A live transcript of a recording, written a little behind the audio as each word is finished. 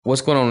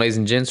What's going on, ladies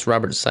and gents?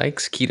 Robert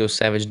Sykes,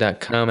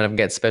 KetoSavage.com, and I've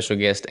got special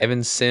guest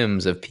Evan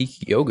Sims of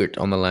Peak Yogurt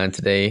on the line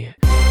today.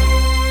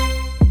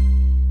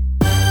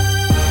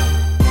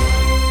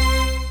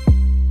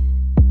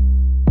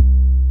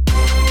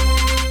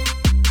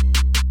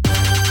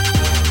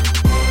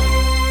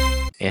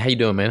 Yeah, how you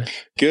doing, man?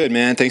 Good,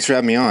 man. Thanks for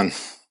having me on.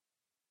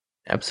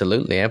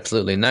 Absolutely,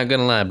 absolutely. Not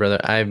gonna lie,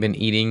 brother. I've been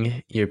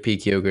eating your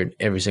Peak Yogurt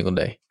every single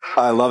day.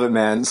 I love it,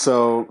 man.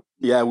 So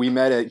yeah, we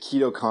met at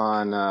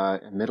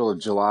KetoCon middle of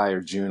July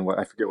or June. What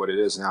I forget what it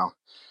is now.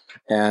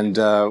 And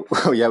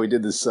well, yeah, we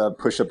did this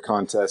push-up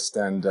contest,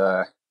 and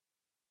I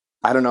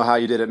don't know how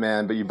you did it,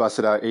 man, but you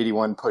busted out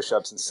 81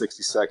 push-ups in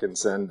 60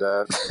 seconds, and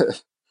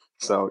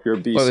so you're a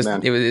Well, it beast, was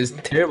man. it was, it was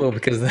terrible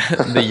because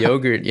the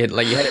yogurt, you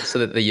had it so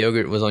that the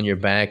yogurt was on your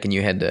back, and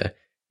you had to,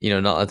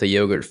 not let the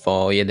yogurt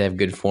fall. You had to have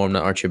good form,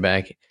 not arch your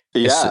back.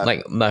 It's Yeah,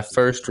 like my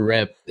first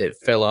rep, it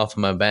fell off of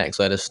my back,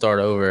 so I had to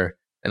start over,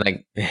 and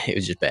like it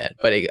was just bad.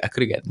 But I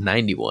could have got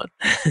 91.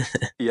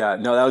 yeah.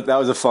 No, that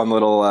was a fun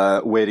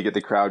little way to get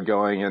the crowd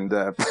going,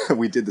 and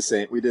we did the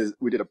same. We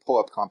did a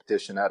pull-up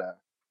competition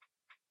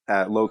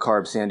at Low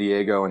Carb San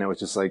Diego, and it was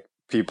just like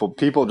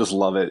people just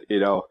love it.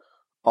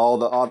 All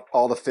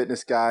the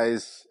fitness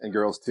guys and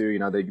girls too.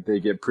 They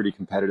get pretty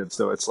competitive,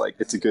 so it's like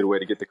it's a good way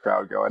to get the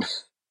crowd going.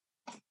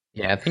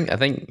 Yeah, I think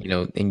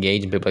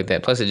engaging people like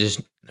that. Plus, it just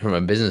from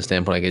a business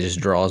standpoint, like it just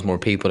draws more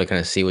people to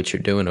kind of see what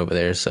you're doing over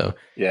there. So,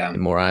 Yeah.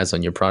 and more eyes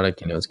on your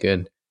product, it's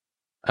good.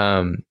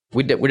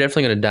 We're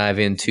definitely going to dive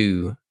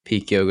into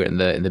Peak Yogurt and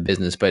the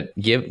business, but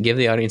give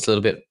the audience a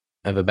little bit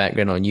of a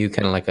background on you,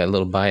 kind of like a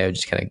little bio,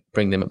 just kind of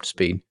bring them up to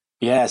speed.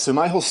 Yeah, so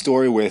my whole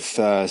story with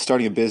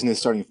starting a business,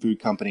 starting a food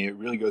company, it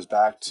really goes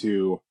back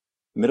to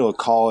middle of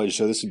college.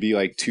 So this would be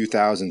like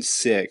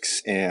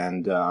 2006.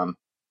 And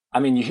I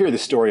mean, you hear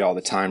this story all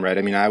the time, right?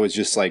 I mean, I was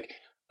just like,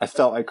 I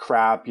felt like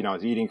crap. I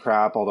was eating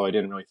crap, although I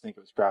didn't really think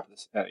it was crap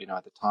at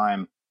the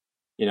time.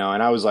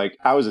 And I was like,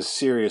 I was a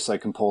serious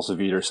like compulsive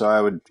eater. So I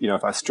would,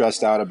 if I was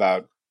stressed out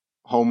about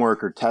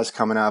homework or tests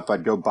coming up,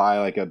 I'd go buy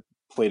like a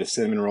plate of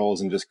cinnamon rolls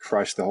and just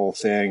crush the whole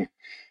thing.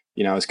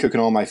 I was cooking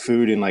all my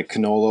food in like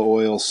canola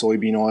oil,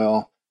 soybean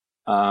oil.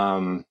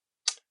 Um,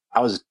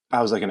 I was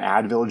like an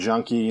Advil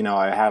junkie.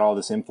 I had all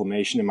this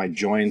inflammation in my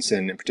joints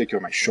and in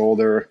particular my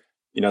shoulder.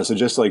 So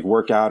just like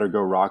work out or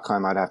go rock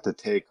climb, I'd have to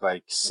take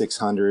like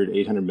 600,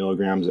 800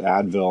 milligrams of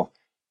Advil.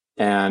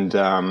 And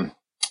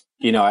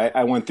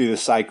I went through the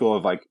cycle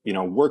of like,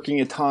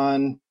 working a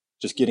ton,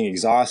 just getting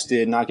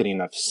exhausted, not getting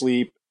enough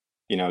sleep,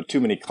 too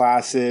many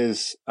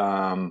classes.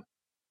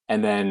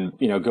 And then,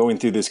 going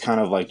through this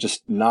kind of like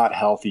just not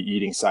healthy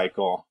eating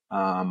cycle.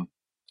 So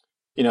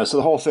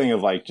the whole thing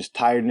of like just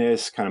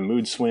tiredness, kind of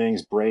mood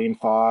swings, brain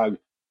fog,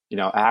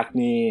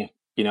 acne,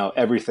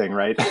 everything,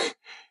 right?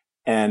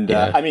 And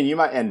Yeah, I mean, you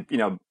might, and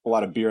a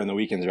lot of beer on the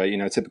weekends,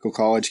 right? Typical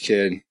college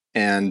kid.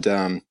 And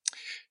then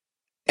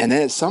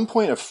at some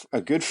point,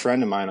 a good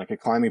friend of mine, like a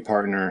climbing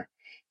partner,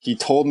 he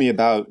told me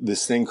about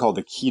this thing called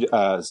the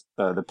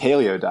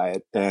paleo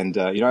diet. And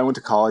I went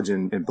to college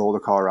in Boulder,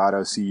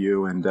 Colorado,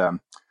 CU, and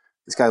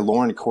this guy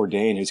Lauren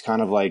Cordain, who's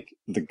kind of like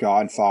the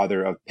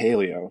godfather of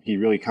paleo. He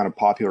really kind of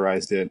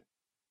popularized it,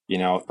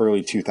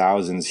 early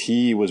 2000s.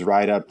 He was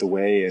right up the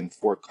way in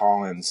Fort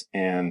Collins,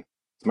 and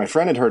my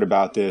friend had heard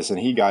about this, and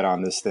he got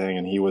on this thing,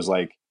 and he was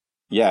like,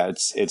 "Yeah,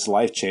 it's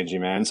life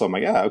changing, man." So I'm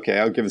like, "Yeah, okay,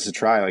 I'll give this a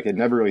try." Like I'd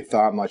never really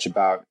thought much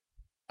about.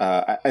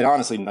 I'd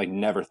honestly like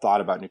never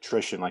thought about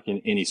nutrition like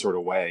in any sort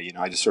of way.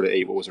 I just sort of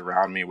ate what was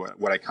around me,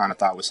 what I kind of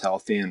thought was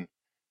healthy, and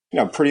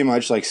pretty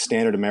much like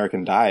standard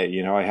American diet.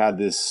 I had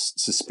this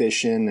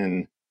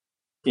suspicion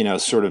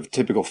and, sort of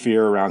typical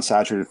fear around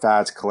saturated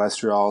fats,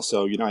 cholesterol.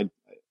 So,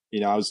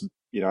 I was,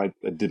 I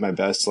did my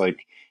best to like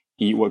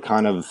eat what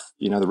kind of,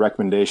 the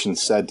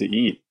recommendations said to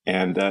eat.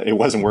 And it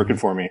wasn't working mhm.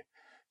 for me.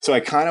 So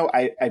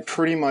I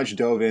pretty much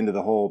dove into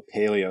the whole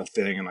paleo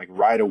thing and like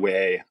right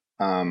away,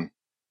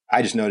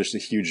 I just noticed a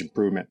huge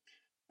improvement.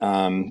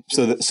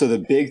 So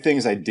the big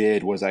things I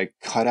did was I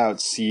cut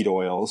out seed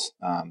oils.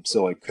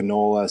 So like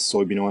canola,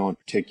 soybean oil in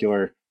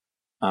particular.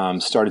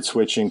 Started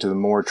switching to the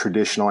more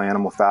traditional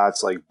animal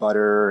fats like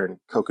butter and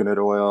coconut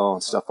oil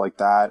and stuff like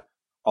that.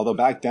 Although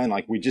back then,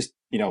 like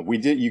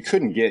you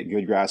couldn't get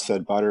good grass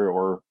fed butter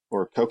or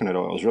coconut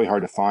oil. It was really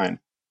hard to find.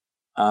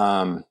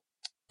 Um,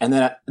 and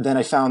then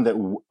I found that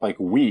like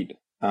wheat,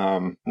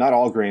 not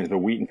all grains, but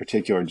wheat in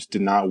particular, just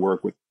did not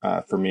work with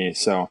for me.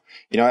 So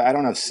I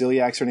don't have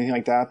celiacs or anything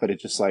like that, but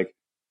it just like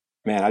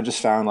man, I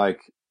just found like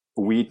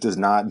wheat does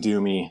not do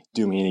me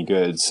any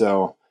good.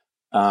 So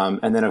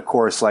and then of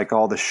course like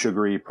all the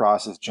sugary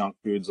processed junk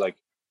foods, like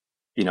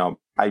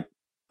I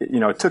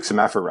it took some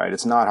effort, right?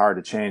 It's not hard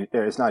to change.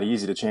 It's not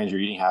easy to change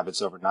your eating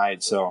habits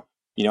overnight. So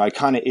I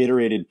kind of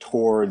iterated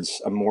towards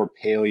a more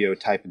paleo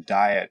type of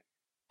diet,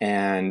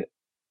 and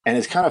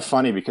it's kind of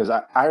funny because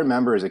I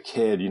remember as a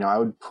kid, I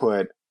would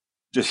put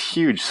just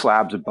huge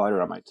slabs of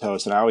butter on my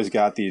toast, and I always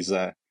got these.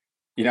 I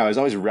was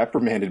always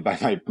reprimanded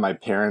by my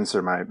parents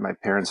or my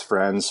parents'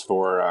 friends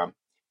for,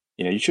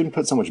 you shouldn't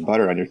put so much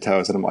butter on your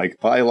toast. And I'm like,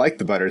 well, I like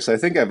the butter. So I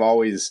think I've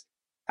always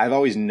I've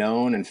always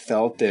known and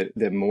felt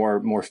that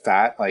more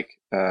fat like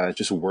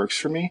just works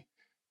for me.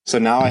 So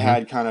now I Hmm.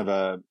 had kind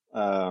of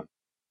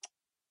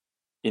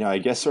I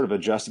guess sort of a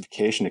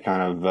justification to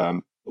kind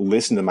of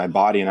listen to my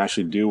body and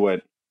actually do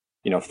what,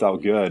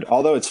 felt good.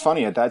 Although it's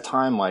funny at that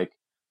time, like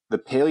the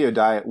paleo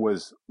diet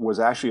was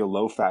actually a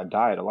low fat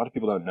diet. A lot of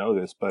people don't know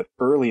this, but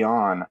early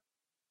on,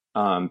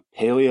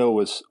 paleo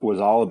was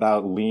all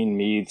about lean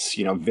meats,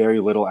 very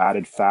little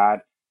added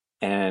fat.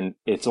 And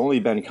it's only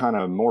been kind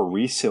of more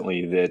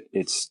recently that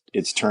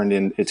it's turned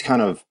in, it's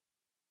kind of,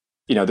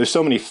 there's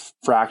so many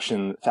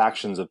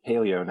factions of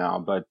paleo now,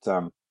 but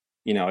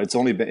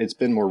it's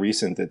been more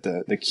recent that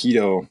the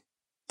keto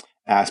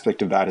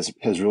aspect of that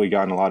has really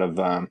gotten a lot of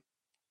a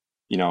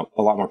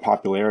lot more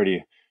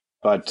popularity.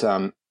 But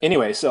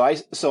anyway, so I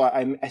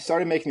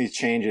started making these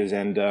changes,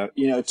 and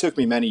it took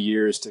me many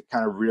years to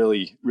kind of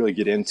really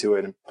get into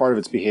it. And part of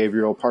it's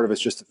behavioral, part of it's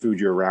just the food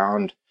you're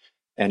around,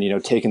 and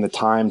taking the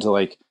time to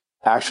like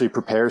actually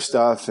prepare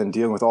stuff and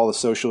dealing with all the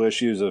social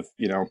issues of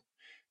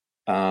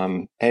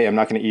hey, I'm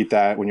not going to eat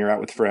that when you're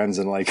out with friends,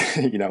 and like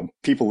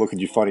people look at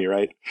you funny,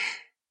 right?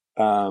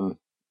 Um,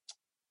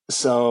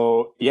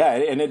 so yeah,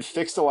 and it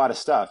fixed a lot of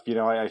stuff.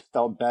 I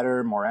felt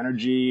better, more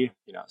energy,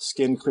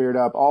 skin cleared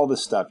up, all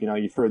this stuff.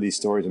 You've heard these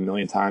stories a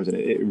million times, and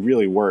it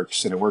really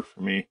works, and it worked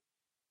for me.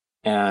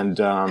 And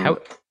How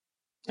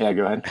yeah,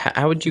 go ahead.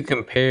 how would you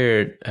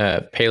compare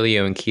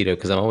paleo and keto?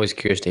 Because I'm always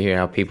curious to hear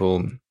how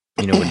people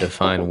would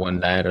define one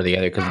diet or the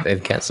other because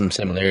they've got some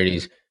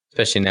similarities,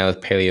 especially now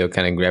with paleo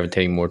kind of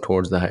gravitating more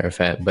towards the higher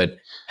fat. But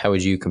how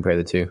would you compare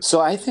the two? So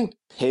I think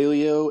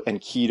paleo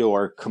and keto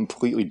are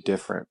completely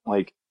different.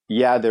 Like,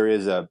 yeah, there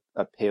is a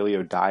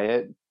paleo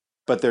diet,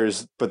 but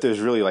there's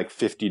really like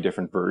 50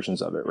 different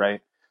versions of it,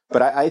 right?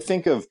 But I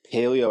think of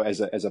paleo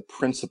as a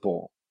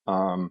principle,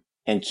 and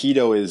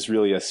keto is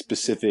really a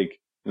specific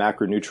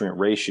macronutrient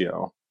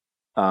ratio.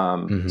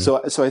 Hmm.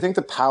 So I think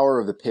the power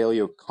of the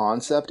paleo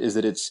concept is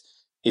that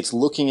it's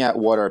looking at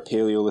what our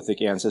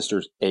Paleolithic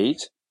ancestors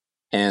ate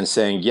and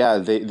saying, yeah,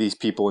 these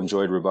people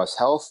enjoyed robust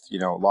health. A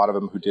lot of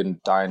them who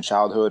didn't die in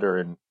childhood or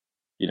in,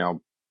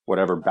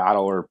 whatever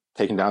battle or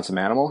taking down some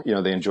animal.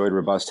 They enjoyed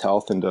robust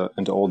health into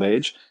old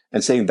age,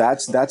 and saying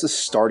that's a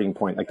starting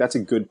point. Like that's a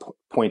good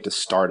point to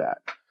start at.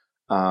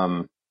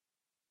 Um,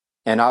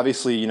 and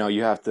obviously,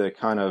 you have to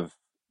kind of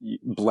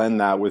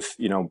blend that with,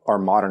 our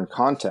modern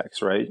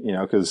context, right?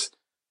 Because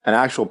an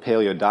actual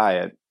paleo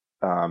diet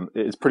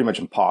is pretty much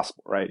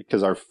impossible, right?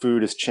 Because our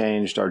food has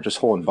changed, our just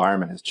whole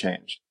environment has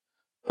changed.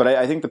 But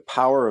I think the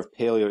power of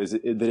paleo is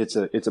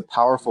that it's a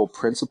powerful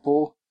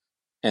principle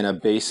and a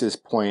basis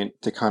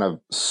point to kind of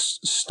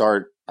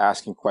start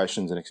asking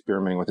questions and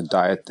experimenting with a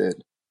diet that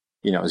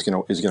is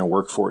gonna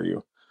work for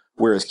you.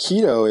 Whereas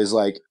keto is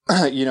like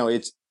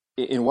it's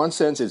in one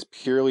sense it's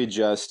purely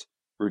just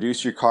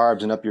reduce your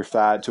carbs and up your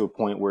fat to a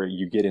point where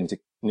you get into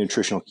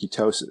nutritional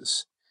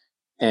ketosis.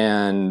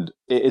 And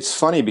it's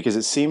funny because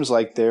it seems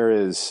like there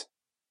is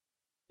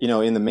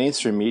in the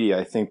mainstream media,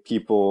 I think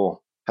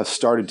people have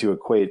started to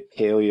equate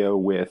paleo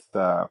with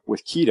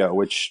keto,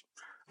 which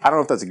I don't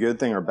know if that's a good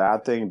thing or a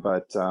bad thing,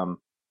 but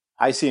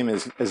I see them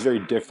as very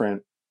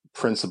different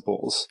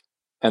principles,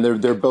 and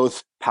they're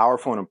both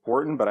powerful and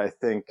important. But I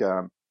think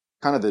kind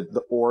of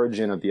the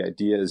origin of the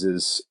ideas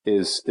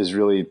is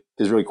really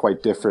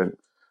quite different,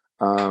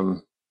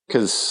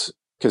 because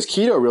because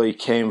keto really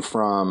came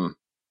from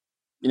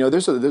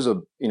there's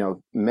a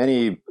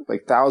many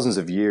like thousands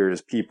of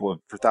years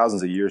for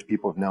thousands of years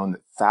people have known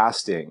that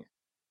fasting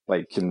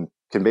like can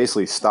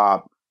basically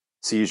stop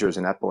seizures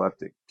in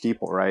epileptic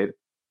people, right?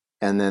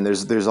 And then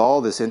there's all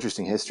this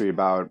interesting history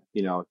about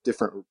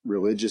different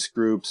religious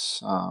groups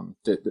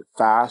that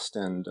fast,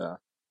 and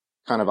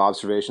kind of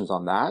observations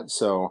on that.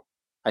 So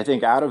I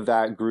think out of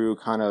that grew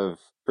kind of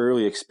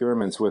early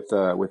experiments with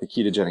a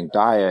ketogenic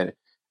diet,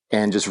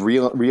 and just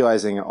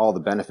realizing all the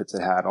benefits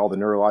it had, all the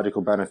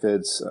neurological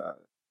benefits,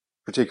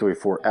 particularly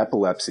for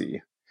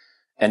epilepsy.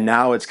 And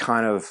now it's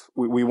kind of,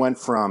 we went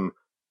from,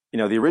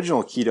 the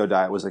original keto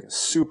diet was like a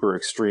super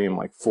extreme,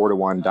 like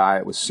 4-to-1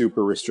 diet with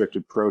super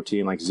restricted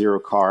protein, like zero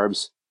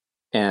carbs.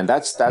 And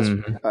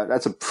Hmm.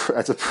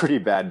 that's a pretty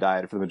bad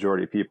diet for the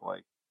majority of people.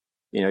 Like,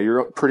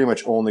 you're pretty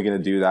much only going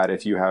to do that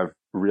if you have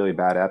really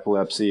bad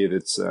epilepsy.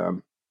 That's, I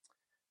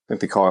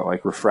think they call it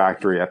like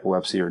refractory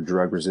epilepsy or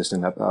drug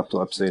resistant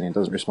epilepsy, and it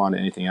doesn't respond to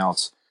anything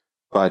else.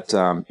 But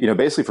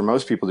basically for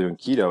most people doing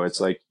keto, it's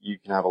like you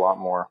can have a lot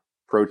more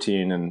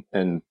protein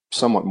and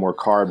somewhat more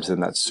carbs than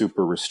that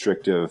super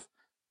restrictive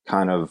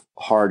kind of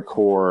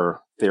hardcore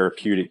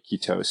therapeutic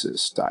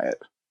ketosis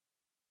diet.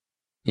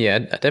 Yeah,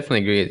 I definitely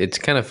agree. It's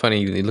kind of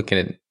funny looking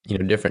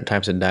at different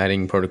types of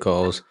dieting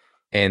protocols,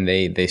 and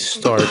they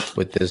start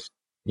with this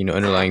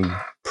underlying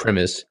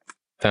premise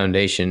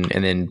foundation,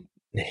 and then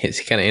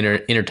it's kind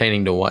of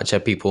entertaining to watch how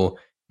people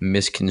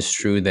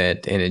misconstrue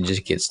that, and it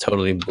just gets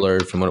totally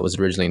blurred from what it was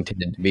originally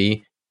intended to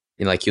be.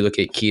 And like you look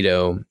at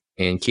keto,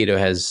 and keto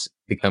has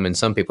become in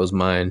some people's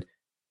mind,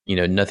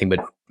 nothing but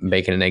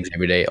bacon and eggs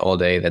every day, all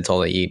day. That's all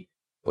they eat,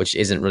 which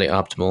isn't really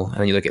optimal. And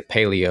then you look at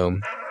paleo,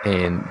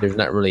 and there's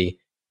not really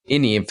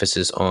any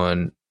emphasis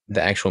on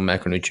the actual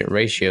macronutrient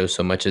ratio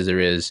so much as there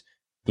is,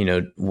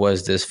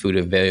 was this food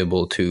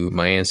available to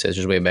my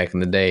ancestors way back in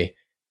the day?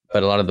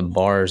 But a lot of the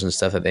bars and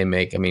stuff that they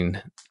make, I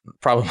mean,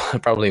 probably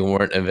probably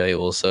weren't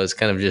available. So it's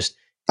kind of just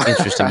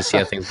interesting to see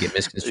how things get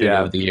misconstrued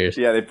over Yeah, the years.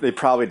 yeah. They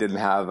probably didn't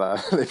have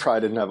they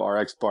probably didn't have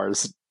RX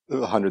bars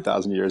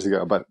 100,000 years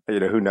ago, but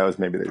who knows?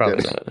 Maybe they Probably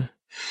did.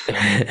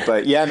 not.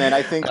 But yeah, man,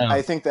 I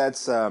um, think that's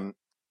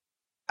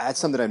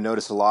something I've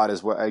noticed a lot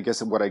is what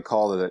I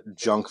call the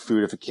junk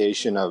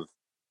foodification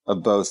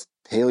of both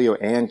paleo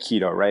and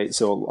keto, right?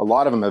 So a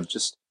lot of them have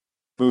just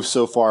moved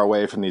so far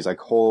away from these like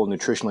whole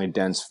nutritionally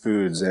dense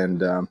foods, and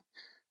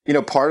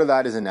part of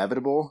that is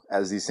inevitable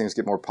as these things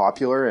get more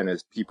popular and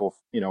as people,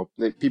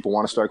 people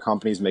want to start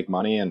companies, make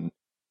money, and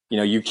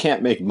you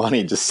can't make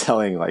money just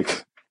selling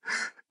like,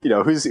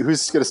 who's going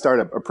to start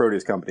a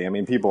produce company? I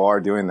mean, people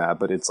are doing that,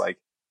 but it's like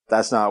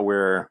that's not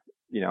where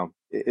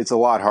it's a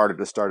lot harder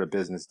to start a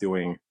business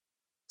doing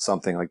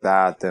something like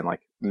that than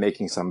like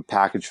making some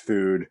packaged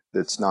food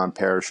that's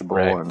non-perishable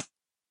right. and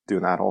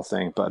doing that whole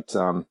thing. But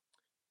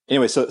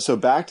anyway, so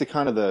back to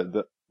kind of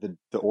the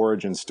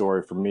origin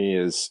story for me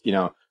is,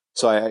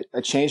 so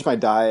I changed my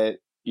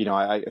diet.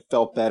 I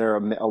felt better.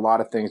 A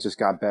lot of things just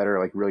got better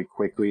like really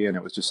quickly, and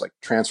it was just like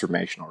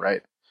transformational,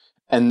 right?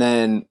 And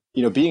then,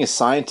 being a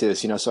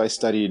scientist, so I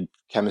studied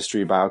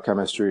chemistry,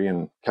 biochemistry,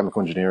 and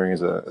chemical engineering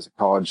as a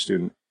college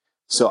student.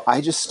 So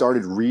I just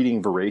started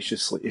reading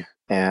voraciously,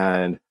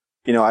 and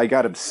I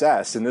got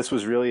obsessed. And this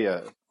was really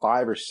a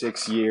 5 or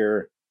 6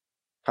 year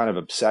kind of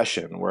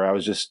obsession where I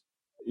was just,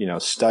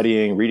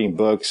 studying, reading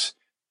books,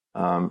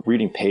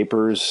 reading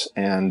papers,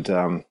 and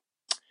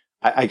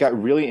I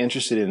got really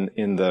interested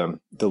in the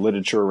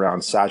literature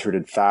around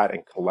saturated fat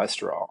and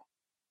cholesterol.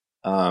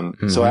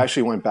 So I Hmm.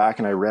 actually went back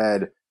and I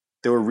read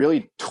there were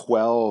really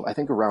 12, I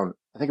think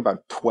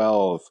about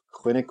 12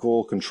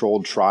 clinical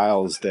controlled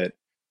trials that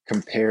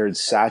compared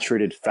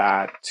saturated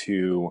fat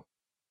to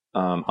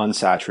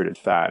unsaturated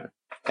fat.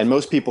 And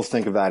most people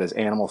think of that as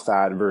animal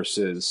fat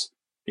versus,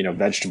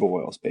 vegetable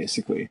oils,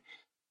 basically.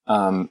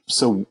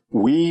 So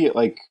we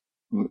like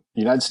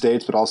United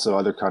States, but also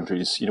other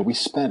countries, we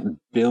spent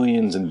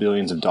billions and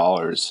billions of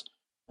dollars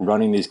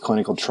running these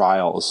clinical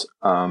trials.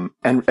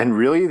 And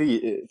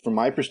really from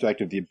my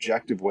perspective, the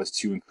objective was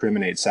to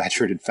incriminate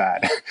saturated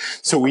fat.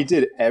 So we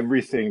did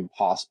everything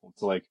possible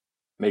to like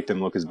make them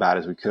look as bad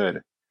as we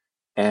could.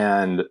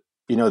 And,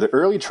 the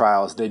early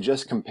trials, they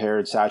just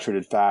compared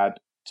saturated fat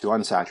to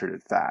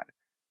unsaturated fat.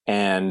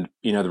 And,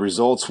 the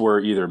results were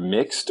either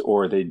mixed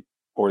or they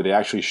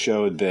actually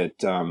showed that,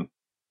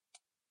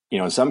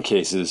 in some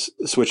cases,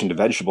 switching to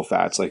vegetable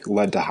fats like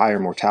led to higher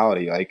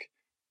mortality. Like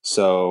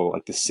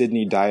the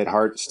Sydney Diet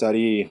Heart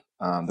study,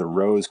 the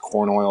Rose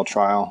corn oil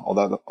trial,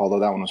 although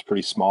that one was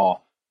pretty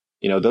small,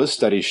 those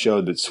studies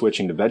showed that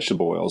switching to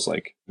vegetable oils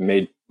like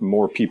made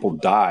more people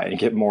die and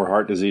get more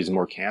heart disease and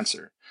more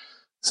cancer.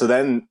 So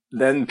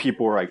then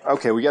people were like,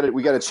 okay, we got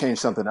to change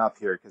something up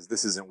here because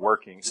this isn't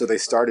working. So they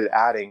started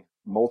adding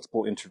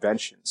multiple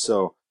interventions.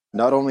 So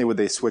not only would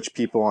they switch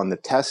people on the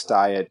test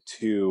diet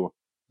to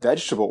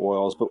vegetable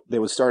oils, but they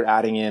would start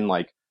adding in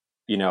like,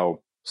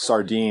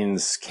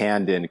 sardines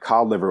canned in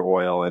cod liver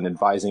oil and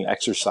advising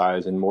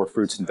exercise and more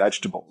fruits and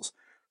vegetables.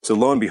 So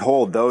lo and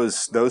behold,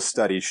 those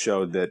studies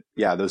showed that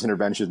yeah, those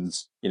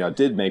interventions,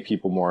 did make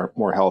people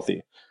more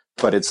healthy.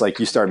 But it's like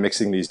you start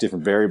mixing these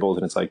different variables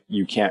and it's like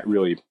you can't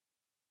really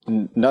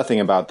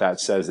nothing about that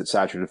says that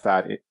saturated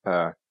fat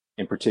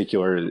in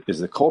particular is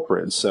the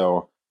culprit.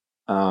 So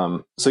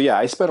yeah,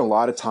 I spent a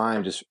lot of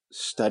time just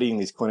studying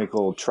these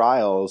clinical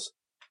trials,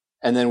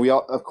 and then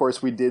of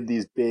course, we did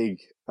these big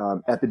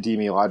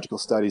epidemiological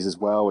studies as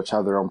well, which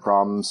have their own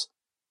problems.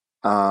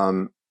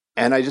 And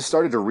I just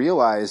started to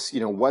realize,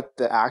 what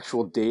the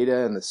actual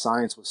data and the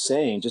science was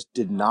saying just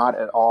did not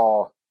at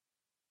all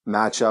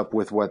match up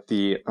with what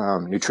the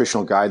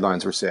nutritional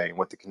guidelines were saying,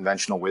 what the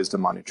conventional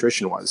wisdom on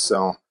nutrition was.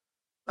 So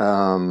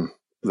um,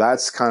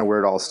 that's kind of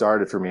where it all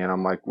started for me. And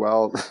I'm like,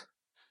 well,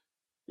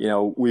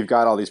 we've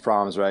got all these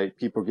problems, right?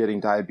 People getting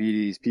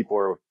diabetes, people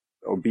are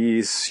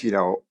obese,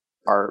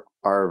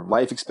 our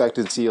life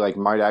expectancy like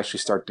might actually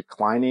start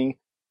declining.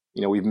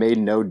 We've made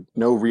no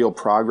real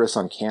progress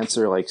on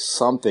cancer. Like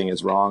something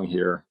is wrong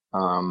here.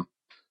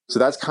 So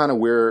that's kind of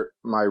where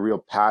my real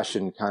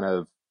passion kind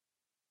of,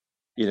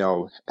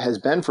 has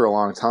been for a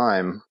long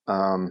time.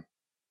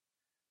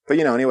 But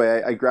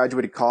anyway, I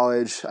graduated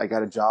college. I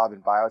got a job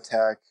in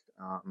biotech.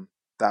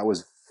 That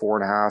was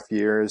 4.5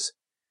 years,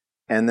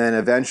 and then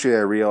eventually I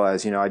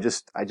realized, I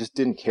just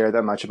didn't care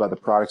that much about the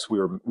products we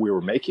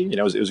were making.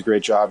 It was a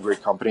great job,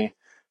 great company.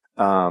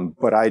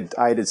 But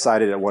I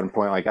decided at one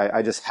point, like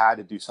I just had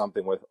to do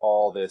something with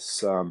all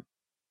this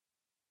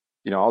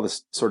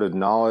sort of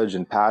knowledge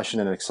and passion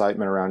and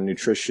excitement around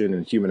nutrition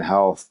and human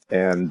health,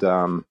 and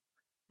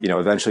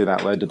eventually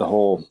that led to the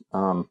whole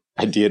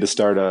idea to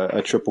start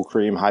a triple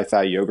cream high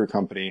fat yogurt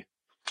company.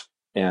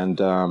 And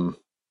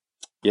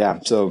yeah,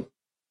 so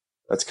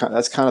that's kind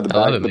of I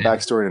love it, the man.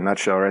 backstory in a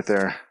nutshell, right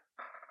there.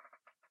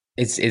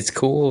 It's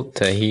cool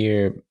to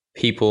hear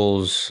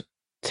people's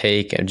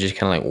take and just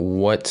kind of like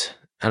what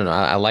I don't know.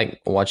 I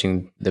like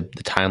watching the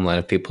timeline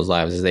of people's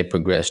lives as they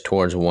progress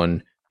towards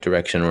one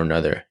direction or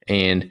another.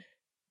 And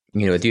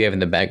with you having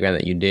the background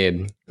that you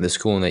did, the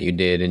schooling that you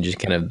did, and just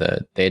kind of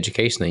the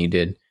education that you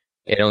did,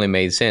 it only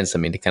made sense. I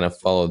mean, to kind of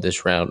follow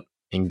this route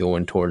and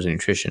going towards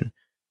nutrition.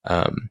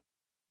 Um,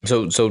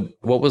 so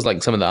what was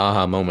like some of the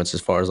aha moments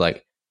as far as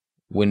like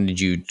when did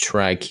you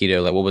try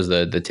keto? Like, what was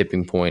the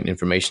tipping point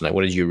information? Like,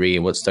 what did you read?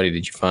 What study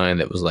did you find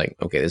that was like,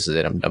 okay, this is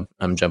it.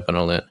 I'm jumping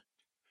on it.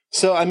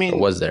 So, I Or mean,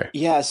 was there?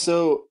 yeah,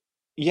 so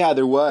yeah,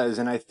 there was.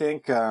 And I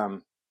think,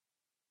 and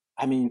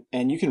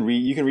you can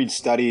read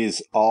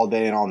studies all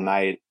day and all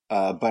night.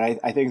 But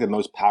I think the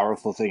most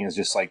powerful thing is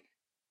just like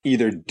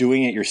either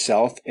doing it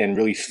yourself and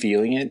really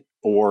feeling it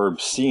or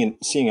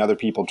seeing other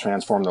people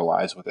transform their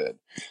lives with it.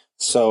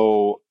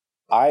 So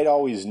I'd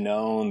always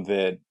known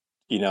that,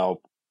 you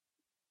know,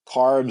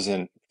 carbs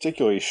and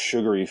particularly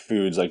sugary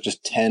foods like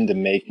just tend to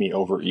make me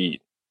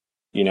overeat.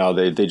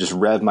 They just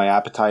rev my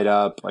appetite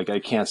up. Like I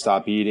can't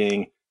stop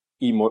eating,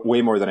 eat more,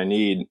 way more than I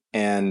need.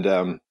 And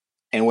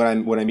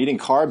when I'm eating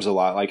carbs a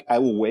lot, like I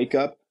will wake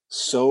up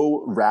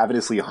so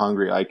ravenously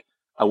hungry. Like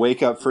I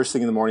wake up first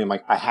thing in the morning, I'm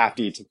like, I have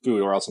to eat some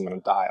food or else I'm going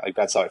to die. Like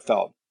that's how I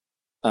felt.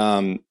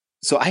 Um,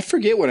 so I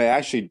forget when I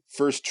actually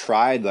first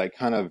tried like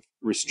kind of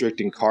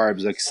restricting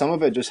carbs, like some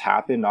of it just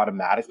happened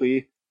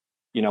automatically,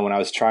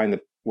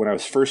 when I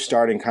was first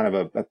starting kind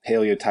of a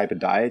paleo type of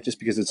diet, just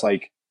because it's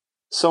like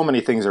so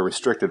many things are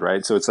restricted,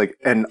 right? So it's like,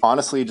 and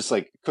honestly, just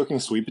like cooking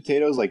sweet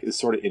potatoes, like is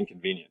sort of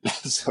inconvenient.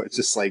 So it's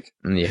just like,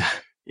 Yeah.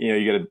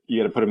 you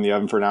gotta put them in the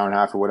oven for an hour and a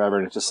half or whatever.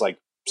 And it's just like,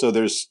 so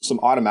there's some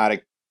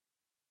automatic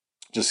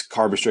just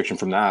carb restriction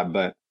from that.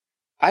 But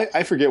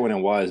I forget when it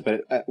was,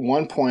 but at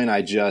one point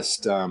I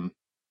just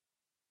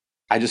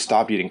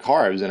stopped eating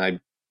carbs and I,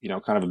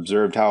 kind of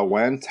observed how it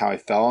went, how I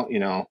felt,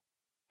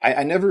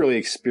 I never really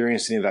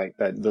experienced any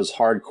of those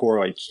hardcore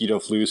like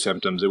keto flu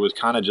symptoms. It was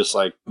kind of just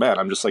like, man,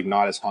 I'm just like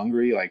not as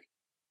hungry. Like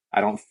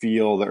I don't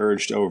feel the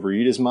urge to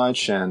overeat as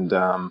much.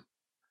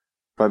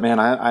 But man,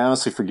 I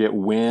honestly forget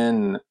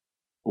when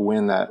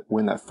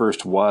that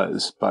first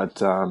was.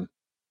 But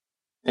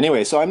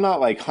anyway, so I'm not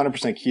like 100%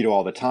 keto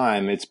all the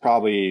time. It's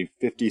probably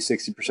 50,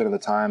 60% of the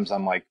times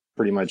I'm like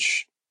pretty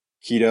much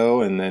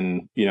keto. And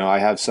then, I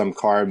have some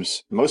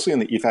carbs, mostly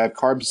if I have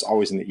carbs, it's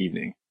always in the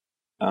evening.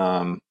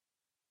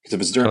 Because if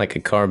it's Kind during, of like a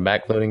carb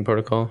backloading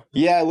protocol.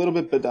 yeah, a little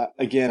bit, but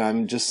again,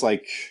 I'm just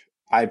like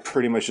I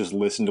pretty much just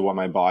listen to what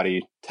my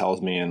body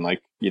tells me, and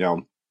like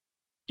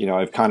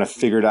I've kind of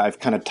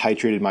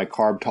titrated my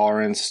carb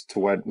tolerance to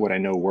what I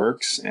know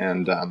works,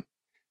 and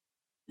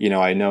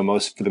I know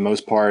most for the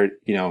most part,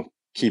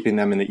 keeping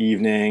them in the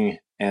evening,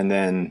 and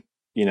then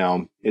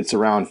it's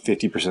around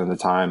 50% of the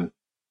time.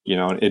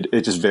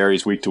 It just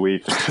varies week to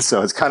week,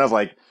 so it's kind of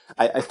like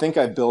I think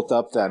I built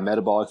up that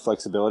metabolic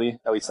flexibility.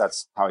 At least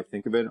that's how I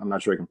think of it. I'm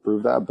not sure I can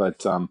prove that,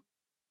 but so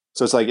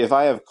it's like if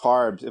I have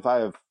carbs, if I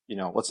have,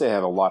 let's say I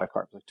have a lot of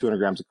carbs, like 200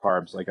 grams of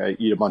carbs, like I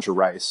eat a bunch of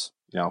rice,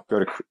 go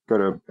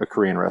to a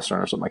Korean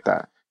restaurant or something like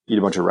that, eat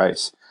a bunch of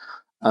rice.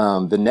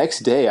 The next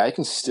day I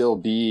can still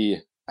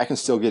get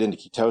into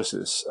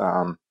ketosis.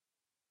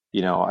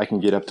 I can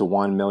get up to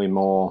 1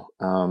 millimole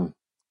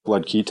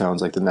blood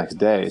ketones like the next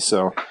day.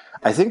 So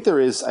I think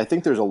there's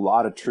a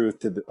lot of truth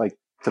to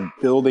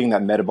building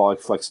that metabolic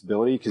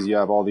flexibility because you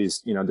have all these,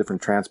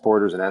 different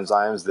transporters and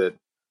enzymes that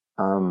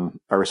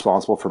are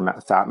responsible for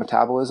fat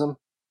metabolism.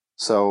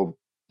 So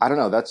I don't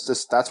know.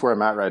 That's where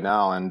I'm at right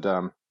now, and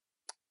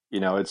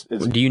it's.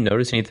 Do you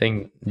notice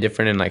anything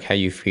different in like how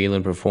you feel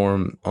and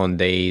perform on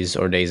days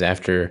or days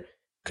after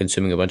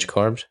consuming a bunch of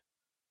carbs?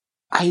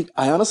 I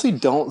honestly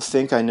don't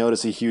think I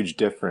notice a huge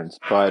difference,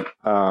 but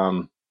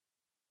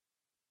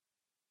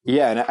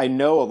yeah, and I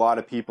know a lot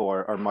of people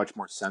are much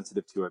more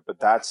sensitive to it, but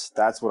that's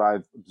what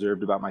I've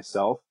observed about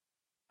myself.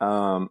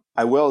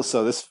 I will.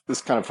 So this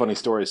kind of funny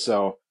story.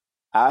 So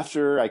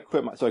after I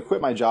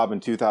quit my job in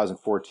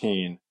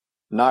 2014,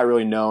 not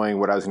really knowing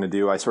what I was going to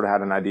do. I sort of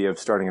had an idea of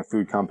starting a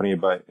food company,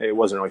 but it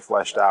wasn't really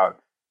fleshed out.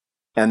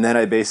 And then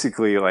I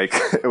basically like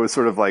it was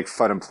sort of like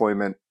fun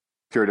employment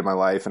period of my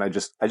life, and I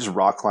just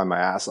rock climbed my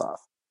ass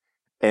off.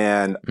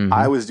 And I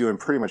Mm-hmm. was doing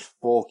pretty much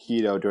full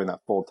keto during that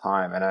full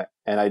time,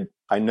 and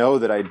I know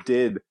that I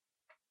did.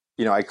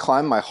 I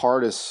climbed my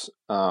hardest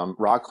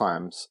rock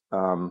climbs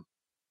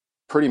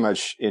pretty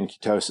much in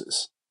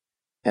ketosis.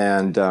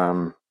 And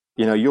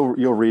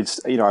you'll read.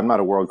 I'm not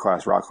a world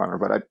class rock climber,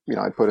 but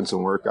I put in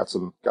some work, got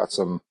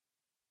some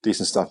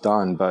decent stuff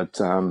done. But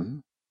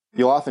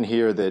you'll often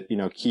hear that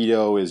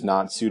keto is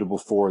not suitable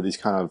for these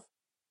kind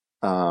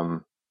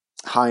of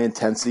high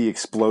intensity,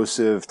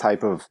 explosive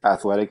type of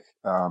athletic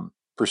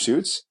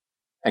pursuits,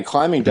 and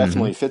climbing Mm-hmm.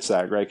 definitely fits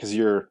that, right? Because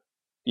you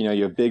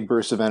have big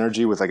bursts of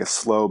energy with like a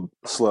slow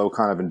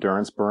kind of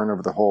endurance burn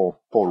over the whole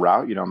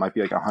route. It might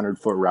be like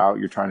 100-foot route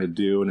you're trying to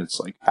do, and it's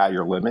like at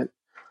your limit.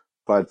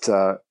 But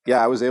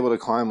yeah, I was able to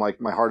climb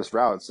like my hardest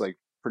routes, like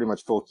pretty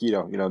much full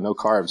keto, no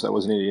carbs. I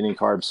wasn't eating any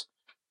carbs.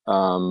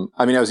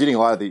 I mean, I was eating a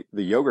lot of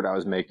the yogurt I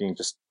was making,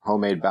 just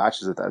homemade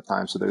batches at that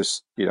time. So I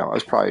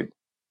was probably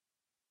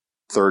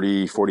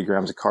 30, 40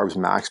 grams of carbs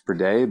max per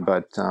day.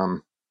 But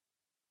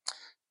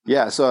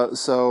Yeah.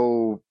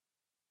 So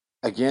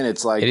again,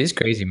 it's It like, is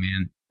crazy,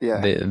 man.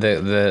 yeah,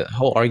 The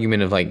whole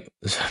argument of like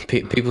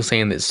people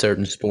saying that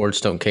certain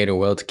sports don't cater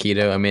well to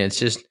keto. I mean, it's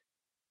just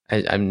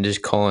I'm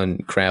just calling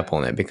crap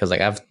on that because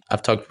like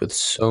I've talked with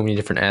so many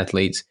different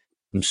athletes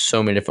from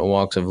so many different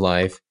walks of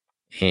life,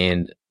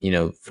 and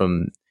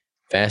from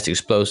fast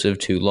explosive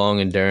to long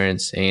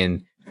endurance,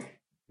 and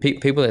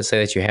people that say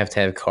that you have to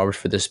have carbs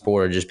for this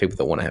sport are just people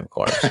that want to have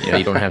carbs.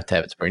 You don't have to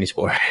have it for any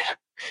sport.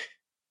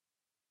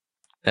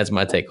 That's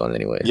my take on it,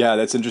 anyways. yeah,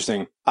 that's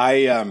interesting.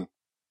 I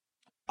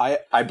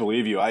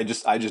believe you. I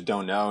just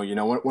don't know.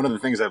 One of the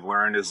things I've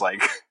learned is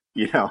like,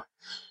 you know,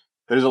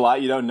 there's a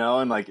lot you don't know,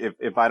 and like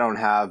if I don't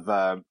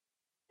have,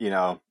 you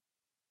know,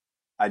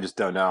 I just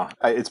don't know.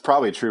 It's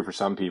probably true for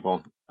some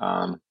people.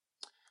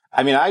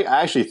 I mean, I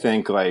actually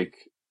think like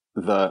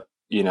the,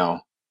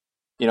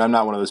 I'm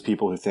not one of those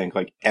people who think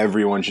like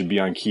everyone should be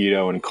on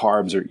keto and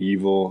carbs are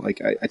evil. Like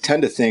I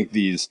tend to think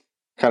these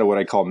kind of what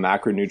I call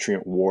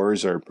macronutrient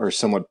wars are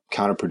somewhat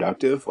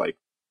counterproductive. Like,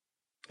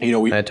 you know,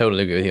 we, I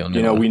totally agree with you on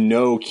that we one.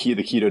 know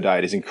the keto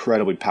diet is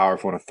incredibly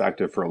powerful and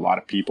effective for a lot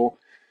of people.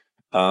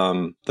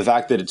 The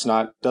fact that it's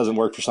not doesn't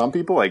work for some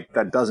people, like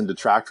that doesn't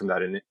detract from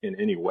that in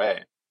any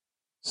way.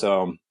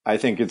 So I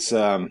think it's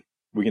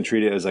we can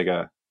treat it as like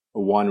a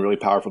one really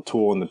powerful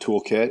tool in the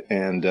toolkit,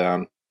 and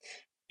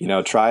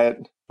try it.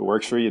 If it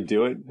works for you,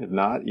 do it. If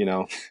not,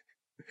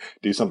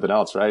 do something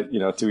else, right?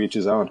 To each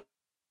his own.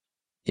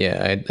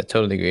 Yeah, I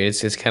totally agree.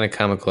 It's kind of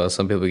comical.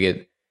 Some people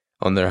get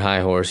on their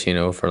high horse,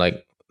 for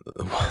like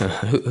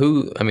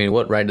who. I mean,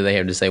 what right do they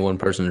have to say one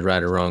person is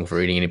right or wrong for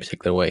eating any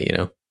particular way?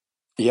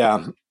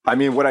 Yeah, I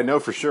mean, what I know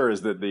for sure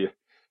is that the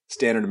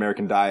standard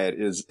American diet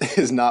is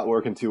is not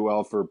working too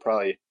well for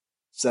probably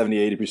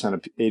 70,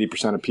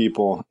 80% of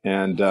people,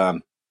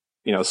 and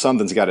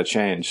something's got to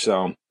change.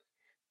 So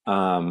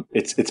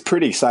it's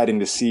pretty exciting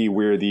to see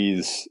where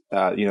these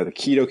the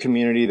keto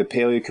community, the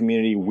paleo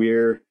community,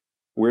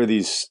 where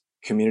these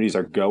communities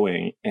are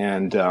going.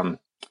 And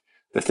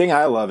the thing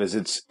I love is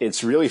it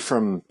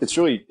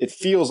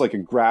feels like a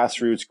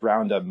grassroots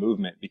ground up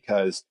movement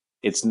because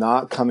it's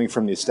not coming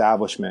from the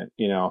establishment.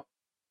 I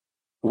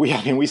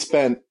mean,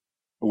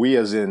 we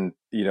as in,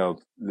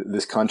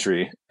 this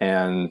country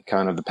and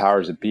kind of the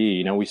powers that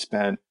be, we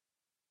spent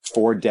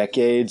 4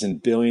 decades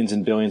and billions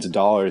of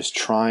dollars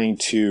trying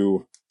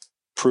to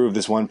prove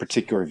this one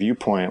particular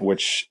viewpoint,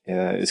 which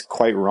is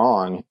quite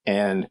wrong.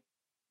 And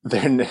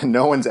then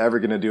no one's ever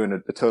going to do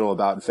a total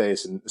about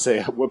face and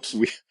say, whoops,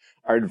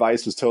 our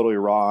advice was totally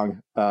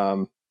wrong.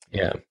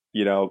 Yeah,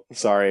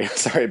 Sorry,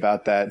 sorry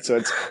about that.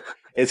 So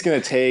it's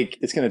going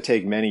to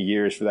take many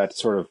years for that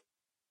sort of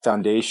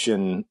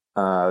foundation,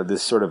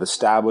 this sort of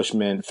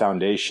establishment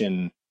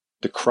foundation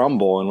to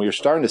crumble. And we're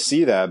starting to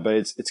see that, but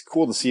it's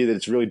cool to see that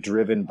it's really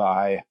driven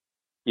by,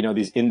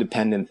 these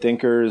independent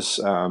thinkers,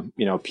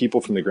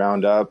 people from the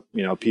ground up,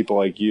 people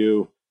like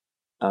you,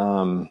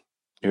 who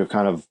have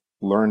kind of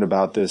learned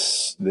about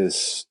this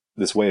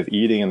way of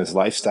eating and this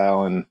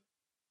lifestyle. And,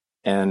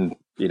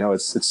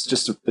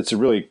 it's a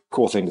really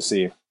cool thing to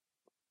see.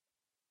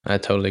 I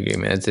totally agree,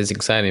 man. It's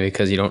exciting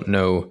because you don't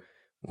know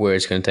where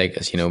it's going to take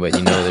us, but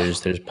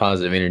there's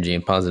positive energy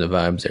and positive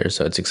vibes there,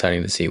 so it's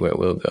exciting to see where it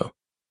will go.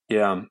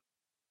 Yeah.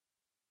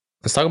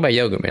 Let's talk about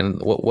yogurt, man.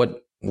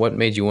 What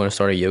made you want to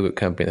start a yogurt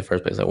company in the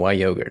first place? Like, why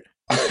yogurt?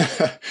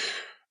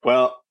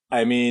 Well,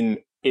 I mean,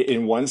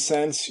 in one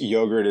sense,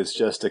 yogurt is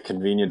just a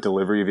convenient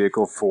delivery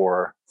vehicle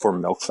for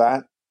milk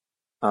fat.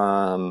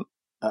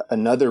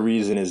 Another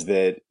reason is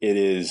that it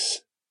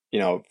is,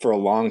 for a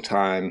long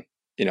time,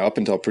 up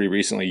until pretty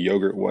recently,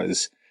 yogurt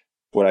was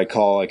what I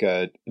call like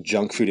a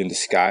junk food in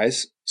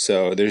disguise.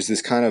 So there's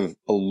this kind of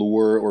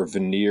allure or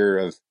veneer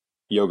of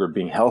yogurt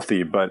being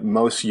healthy, but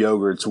most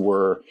yogurts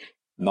were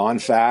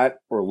non-fat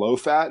or low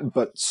fat,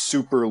 but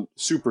super,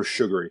 super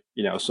sugary.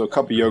 So a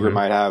cup of yogurt Hmm.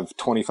 might have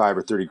 25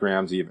 or 30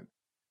 grams even,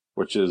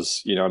 which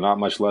is, not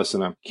much less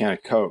than a can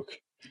of Coke.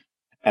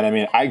 And I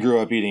mean, I grew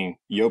up eating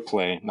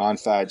Yoplait,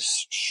 non-fat,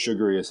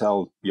 sugary as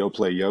hell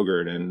Yoplait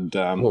yogurt, and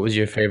What was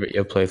your favorite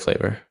Yoplait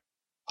flavor?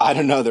 I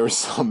don't know. There were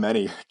so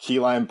many: key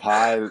lime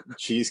pie, That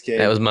cheesecake.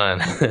 was mine.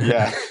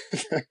 Yeah,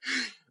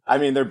 I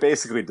mean, they're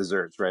basically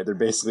desserts, right? They're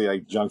basically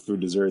like junk food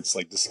desserts,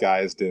 like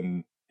disguised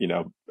in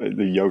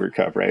the yogurt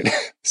cup, right?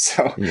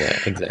 So, Yeah,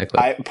 exactly.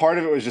 I part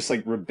of it was just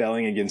like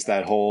rebelling against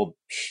that whole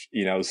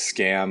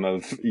scam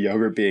of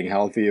yogurt being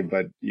healthy,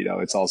 but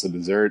it's also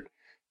dessert.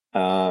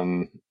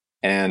 Um,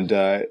 and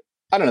I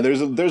don't know.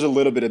 There's a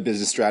little bit of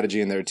business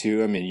strategy in there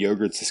too. I mean,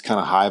 yogurt's this kind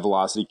of high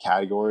velocity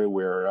category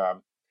where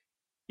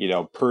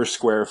per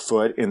square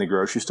foot in the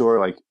grocery store,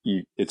 like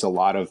it's a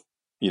lot of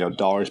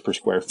dollars per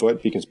square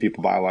foot because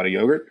people buy a lot of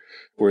yogurt.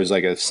 Whereas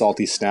like a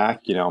salty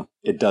snack,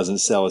 it doesn't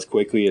sell as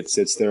quickly. It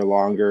sits there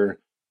longer.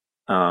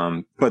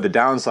 But the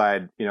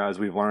downside, as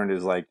we've learned,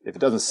 is like if it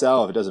doesn't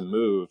sell, if it doesn't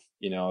move,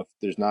 if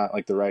there's not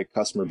like the right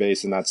customer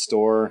base in that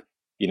store,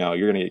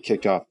 you're gonna get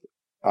kicked off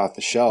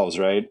the shelves,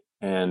 right?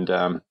 And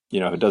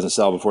if it doesn't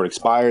sell before it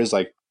expires,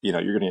 like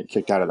you're gonna get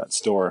kicked out of that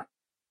store.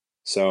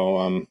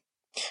 So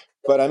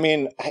But I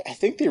mean, I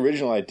think the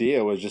original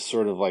idea was just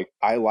sort of like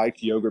I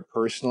liked yogurt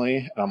personally,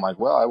 and I'm like,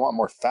 well, I want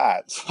more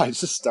fat, so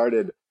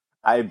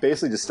I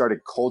basically just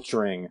started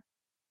culturing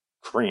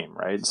cream,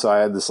 right? So I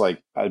had this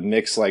like I'd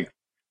mix like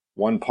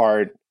 1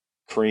 part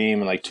cream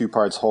and like 2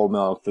 parts whole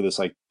milk for this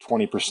like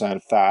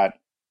 20% fat,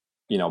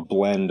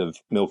 blend of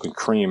milk and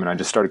cream, and I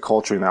just started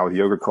culturing that with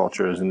yogurt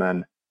cultures, and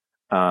then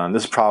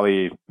this is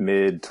probably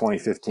mid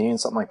 2015,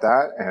 something like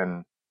that.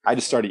 And I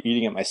just started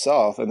eating it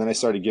myself. And then I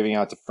started giving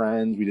out to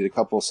friends. We did a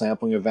couple of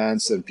sampling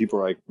events, and people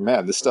were like,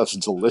 man, this stuff's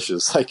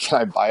delicious. Like,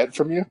 can I buy it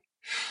from you?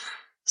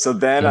 So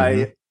then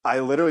Mm-hmm. I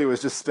literally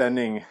was just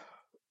spending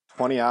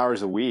 20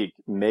 hours a week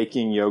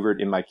making yogurt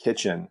in my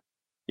kitchen.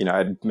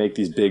 I'd make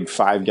these big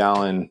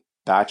 5-gallon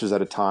batches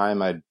at a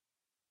time. I'd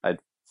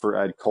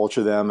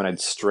culture them and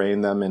I'd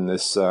strain them in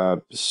this,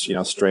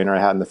 strainer I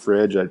had in the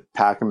fridge. I'd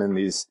pack them in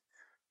these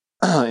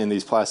in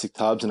these plastic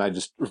tubs, and I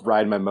just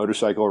ride my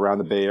motorcycle around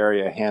the Bay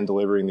Area, hand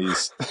delivering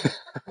these,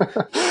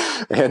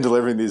 hand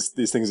delivering these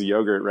things of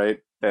yogurt, right?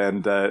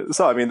 And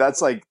so, I mean,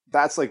 that's like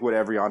what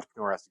every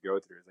entrepreneur has to go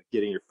through, is like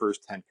getting your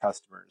first 10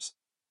 customers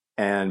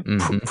and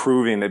Mm-hmm.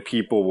 proving that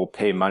people will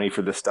pay money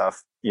for this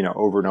stuff,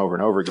 over and over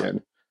and over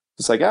again.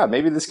 It's like,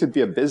 maybe this could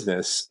be a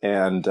business,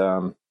 and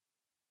I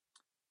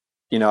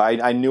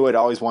knew I'd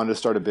always wanted to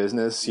start a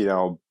business,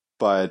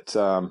 but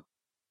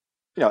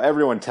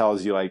everyone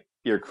tells you like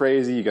you're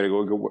crazy. You got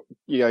to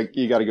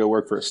you got to go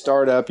work for a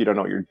startup. You don't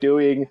know what you're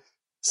doing.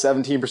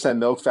 17%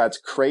 milk fat's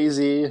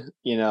crazy.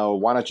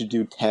 Why don't you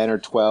do 10 or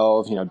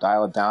 12?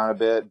 Dial it down a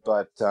bit.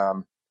 But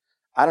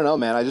I don't know,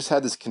 man. I just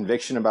had this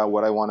conviction about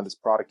what I wanted this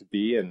product to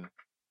be, and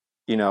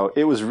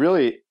it was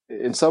really,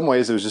 in some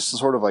ways, it was just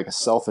sort of like a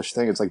selfish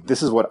thing. It's like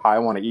this is what I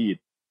want to eat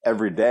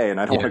every day, and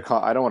Yeah. I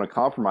don't want to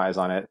compromise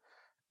on it.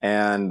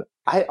 And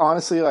I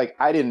honestly, like,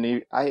 I didn't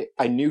need,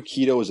 I knew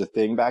keto was a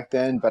thing back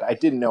then, but I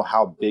didn't know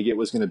how big it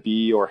was going to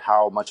be or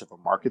how much of a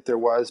market there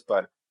was.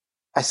 But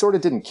I sort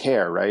of didn't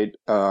care, right?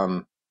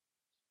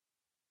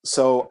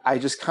 So I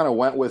just kind of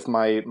went with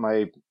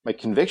my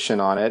conviction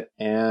on it,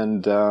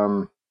 and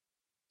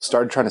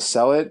started trying to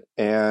sell it,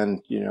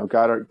 and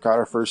got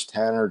our first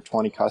 10 or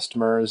 20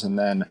 customers, and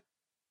then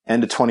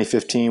end of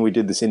 2015 we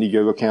did this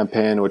Indiegogo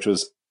campaign, which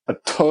was a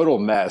total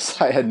mess.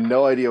 I had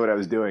no idea what I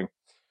was doing.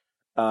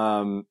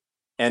 Um,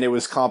 and it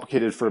was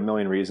complicated for a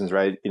million reasons,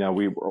 right?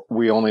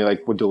 We only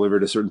like would deliver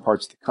to certain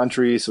parts of the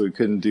country, so we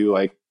couldn't do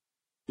like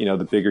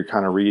the bigger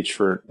kind of reach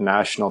for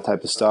national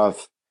type of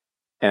stuff.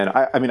 And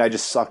I mean, I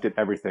just sucked at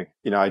everything.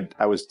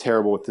 I was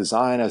terrible with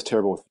design. I was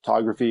terrible with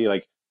photography.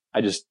 Like,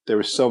 there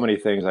were so many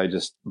things I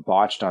just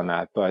botched on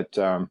that. But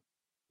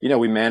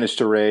we managed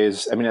to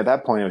raise. I mean, at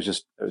that point, it was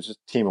just a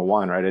team of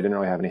one, right? I didn't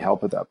really have any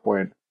help at that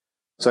point.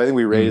 So I think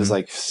we raised Mm-hmm.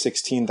 like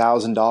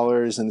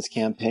 $16,000 in this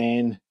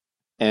campaign,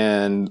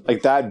 and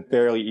like that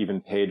barely even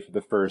paid for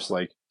the first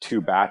like 2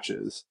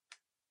 batches.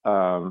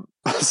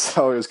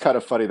 So it was kind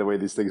of funny the way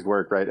these things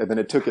work, right? And then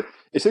it took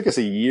us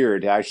a year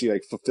to actually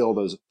like fulfill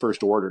those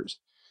first orders,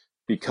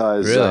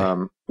 because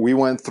Really? we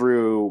went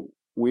through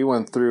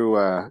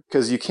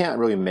because you can't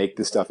really make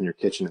this stuff in your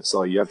kitchen and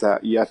sell. You have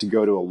to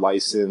go to a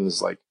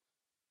licensed like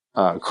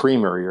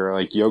creamery or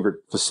like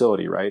yogurt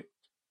facility, right?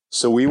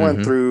 So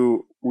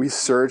Mm-hmm. we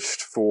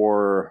searched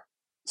for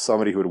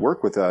somebody who would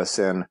work with us,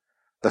 and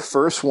the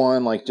first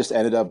one like just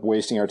ended up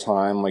wasting our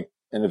time, like,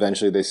 and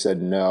eventually they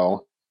said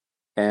no.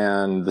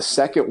 And the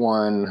second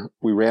one,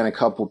 we ran a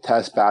couple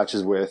test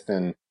batches with,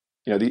 and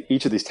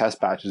each of these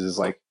test batches is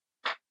like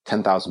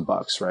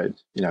 $10,000, right?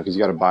 Because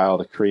you got to buy all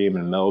the cream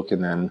and milk,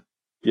 and then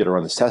you got to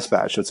run this test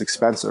batch, so it's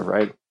expensive,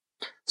 right?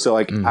 So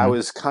like I Mm-hmm.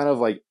 was kind of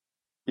like,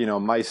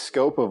 my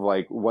scope of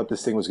like what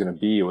this thing was going to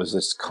be was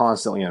just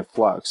constantly in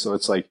flux. So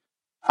it's like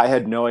I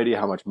had no idea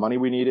how much money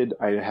we needed.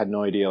 I had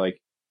no idea like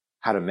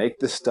how to make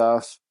this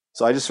stuff.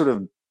 So I just sort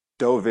of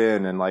dove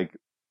in, and like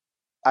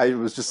I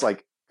was just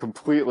like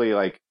completely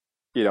like,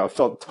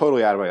 felt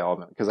totally out of my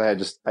element, because I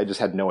just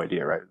had no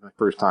idea, right? My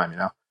first time.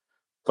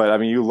 But I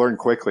mean, you learn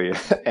quickly.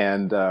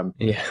 And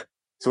Yeah.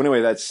 so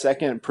anyway, that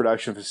second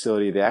production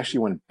facility, they actually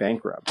went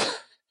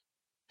bankrupt.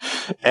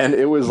 And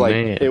it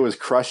was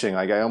crushing.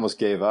 Like, I almost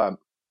gave up.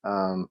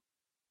 Um,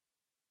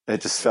 it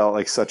just felt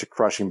like such a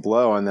crushing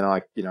blow. And then I,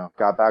 like,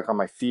 got back on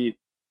my feet,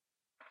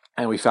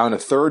 and we found a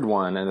third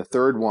one. And the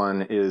third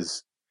one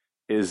is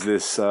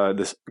this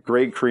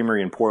great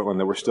creamery in Portland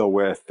that we're still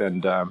with.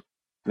 And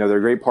they're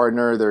a great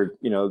partner.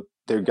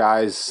 They're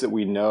guys that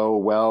we know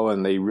well,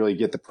 and they really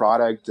get the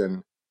product,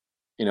 and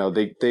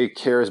they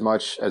care as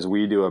much as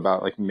we do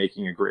about like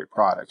making a great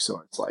product.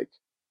 So it's like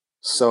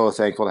so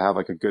thankful to have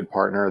like a good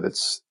partner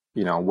that's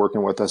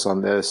working with us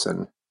on this.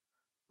 And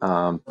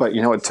but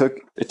it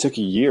took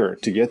a year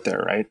to get there,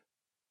 right?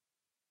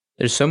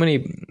 There's so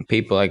many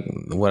people, like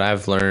what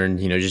I've learned,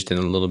 just in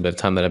a little bit of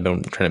time that I've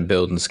been trying to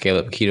build and scale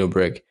up Keto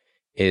Brick,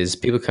 is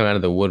people come out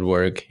of the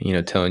woodwork,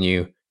 telling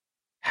you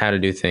how to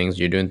do things.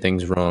 You're doing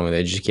things wrong.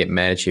 They just get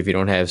mad at you if you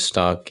don't have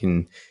stock.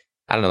 And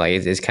I don't know, like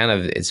it's kind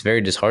of, it's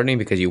very disheartening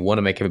because you want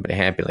to make everybody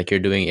happy. Like you're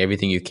doing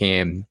everything you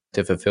can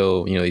to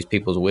fulfill, these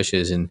people's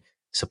wishes and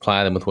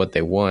supply them with what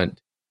they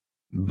want.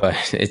 but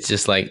it's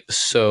just like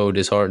so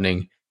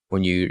disheartening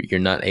when you're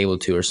not able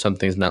to, or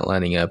something's not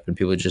lining up, and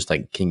people just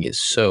like can get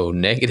so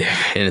negative.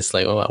 And it's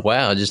like, oh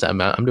wow, just I'm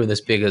doing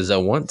this because I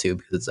want to,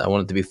 because I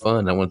want it to be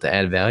fun, I want it to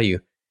add value.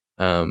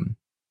 um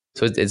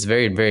so it's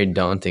very, very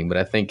daunting, but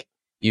I think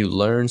you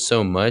learn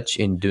so much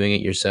in doing it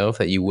yourself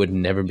that you would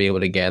never be able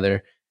to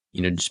gather,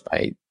 just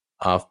by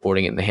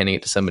offboarding it and handing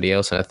it to somebody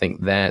else. And I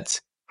think that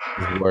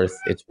is worth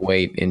its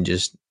weight in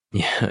just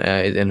yeah,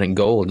 and in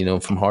gold,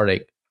 from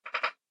heartache.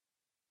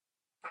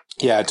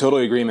 Yeah, I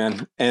totally agree,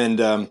 man. And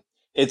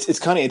it's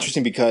kind of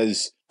interesting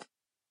because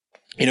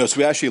so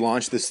we actually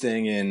launched this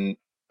thing in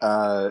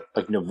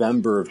like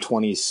November of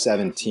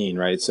 2017,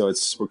 right? So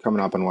we're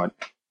coming up on what,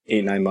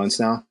 8, 9 months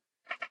now.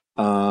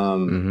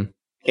 Um, Hmm.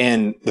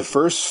 and the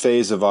first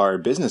phase of our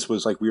business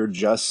was like we were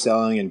just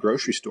selling in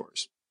grocery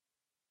stores,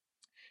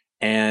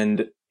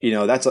 and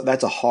that's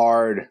a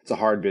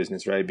hard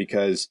business, right?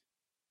 Because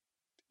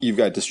you've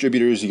got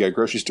distributors, you got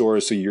grocery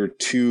stores, so you're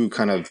two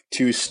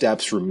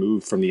steps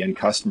removed from the end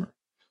customer.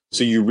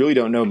 So you really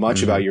don't know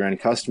much about Hmm. your end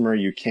customer.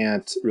 You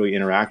can't really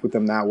interact with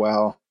them that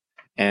well,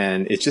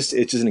 and it's just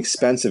an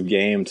expensive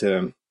game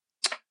to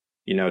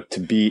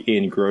be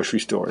in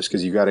grocery stores,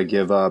 because you got to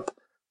give up.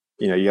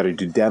 You got to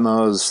do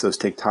demos; those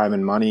take time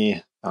and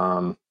money.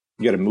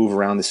 You got to move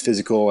around this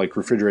physical, like,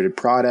 refrigerated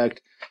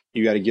product.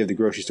 You got to give the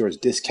grocery stores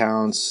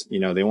discounts.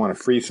 They want a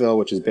free fill,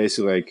 which is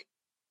basically like,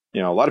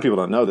 a lot of people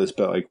don't know this,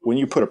 but like when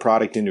you put a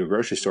product into a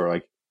grocery store,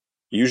 like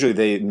usually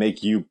they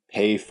make you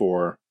pay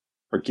for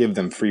or give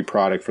them free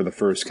product for the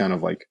first kind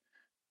of like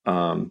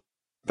um,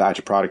 batch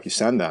of product you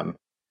send them,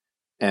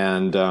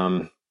 and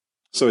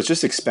so it's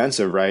just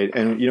expensive, right?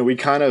 And we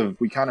kind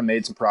of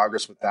made some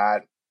progress with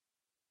that,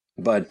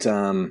 but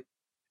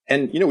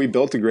and we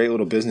built a great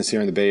little business here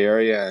in the Bay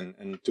Area,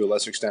 and to a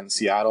lesser extent in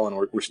Seattle, and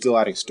we're still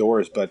adding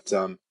stores, but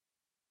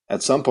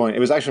at some point, it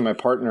was actually my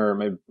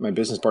partner, my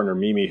business partner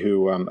Mimi,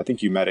 who I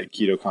think you met at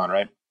KetoCon,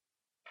 right?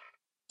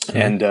 Hmm.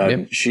 And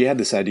Yep. she had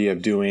this idea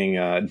of doing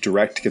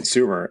direct to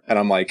consumer, and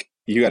I'm like,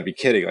 you got to be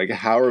kidding! Like,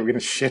 how are we going to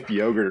ship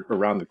yogurt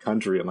around the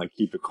country and like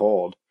keep it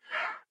cold?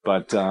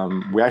 But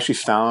we actually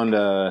found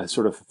a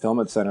sort of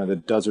fulfillment center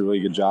that does a really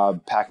good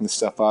job packing the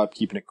stuff up,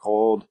 keeping it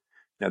cold.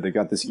 They've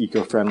got this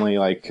eco-friendly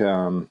like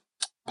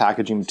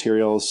packaging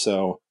materials.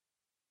 So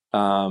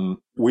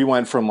we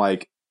went from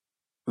like,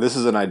 this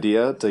is an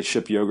idea to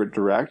ship yogurt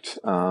direct,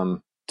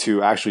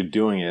 to actually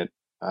doing it.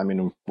 I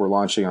mean, we're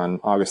launching on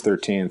August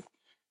 13th,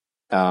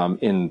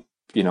 in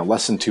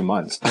less than 2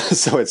 months.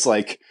 So it's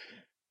like,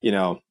 you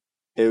know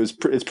it's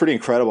pretty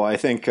incredible. I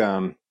think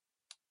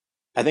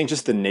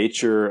just the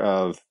nature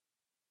of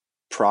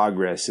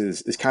progress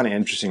is kind of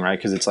interesting, right?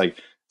 Because it's like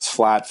it's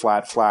flat,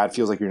 flat, flat.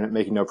 Feels like you're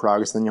making no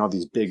progress. Then you have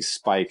these big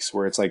spikes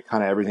where it's like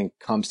kind of everything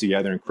comes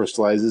together and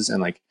crystallizes,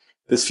 and like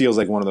this feels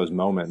like one of those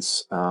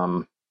moments.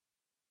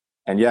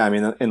 And yeah, I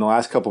mean, in the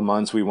last couple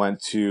months, we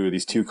went to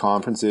these two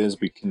conferences.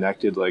 We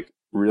connected like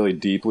really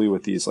deeply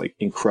with these like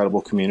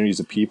incredible communities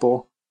of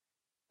people.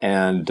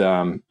 And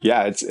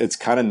yeah, it's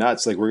kind of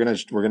nuts. Like we're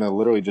gonna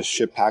literally just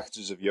ship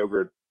packages of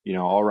yogurt,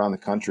 all around the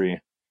country,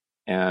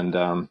 and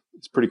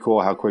it's pretty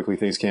cool how quickly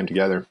things came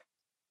together.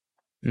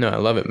 No, I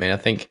love it, man. I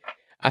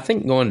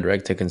think going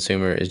direct to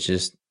consumer is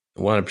just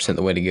 100%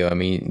 the way to go. I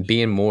mean,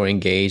 being more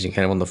engaged and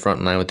kind of on the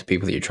front line with the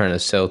people that you're trying to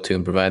sell to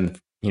and provide,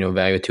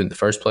 value to in the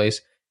first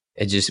place,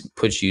 it just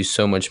puts you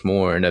so much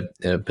more in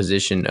a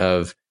position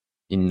of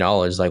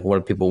knowledge. Like, what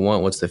do people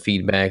want? What's the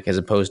feedback? As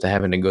opposed to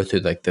having to go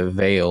through like the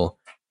veil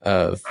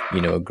of,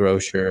 a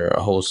grocer or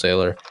a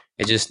wholesaler.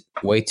 It's just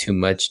way too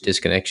much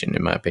disconnection,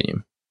 in my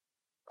opinion.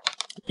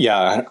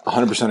 Yeah,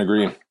 100%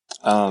 agree.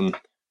 Um,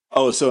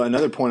 oh, so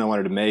another point I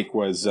wanted to make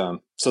was,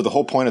 so the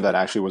whole point of that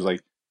actually was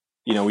like,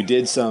 we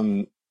did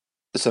some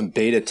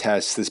beta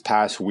tests this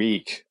past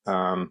week.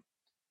 I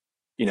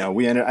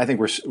think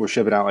we're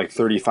shipping out like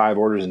 35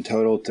 orders in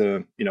total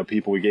to,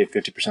 people we gave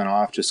 50%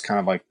 off, just kind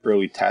of like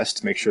early test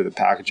to make sure the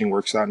packaging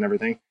works out and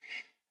everything.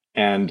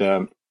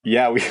 And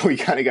yeah, we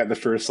kind of got the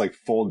first like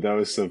full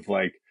dose of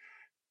like,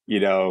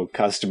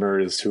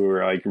 customers who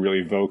are like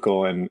really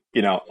vocal, and,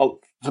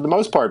 for the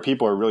most part,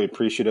 people are really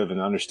appreciative and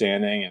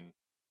understanding.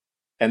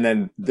 And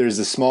then there's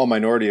a small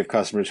minority of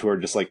customers who are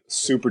just like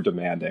super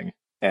demanding.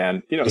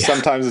 And, Yeah.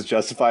 sometimes it's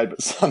justified,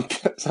 but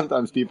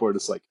sometimes people are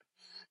just like,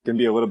 can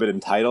be a little bit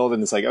entitled.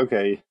 And it's like,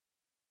 okay,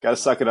 got to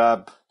suck it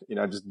up,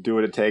 just do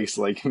what it takes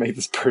to like make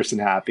this person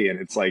happy. And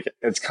it's like,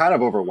 it's kind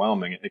of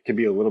overwhelming. It can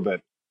be a little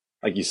bit,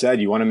 like you said,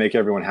 you want to make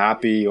everyone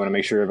happy. You want to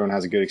make sure everyone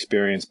has a good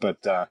experience, but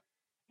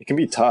it can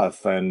be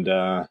tough. And,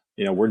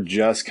 we're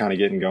just kind of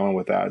getting going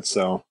with that.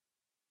 So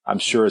I'm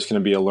sure it's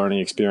going to be a learning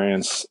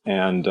experience.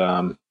 And,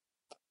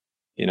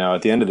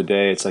 at the end of the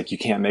day, it's like, you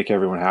can't make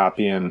everyone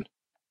happy. And,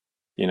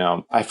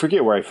 I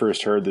forget where I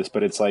first heard this,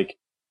 but it's like,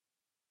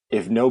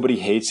 if nobody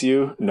hates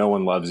you, no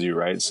one loves you,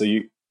 right? So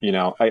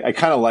I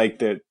kind of like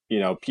that,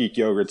 peak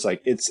yogurt's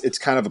like, it's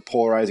kind of a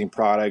polarizing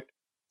product.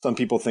 Some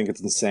people think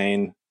it's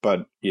insane,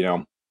 but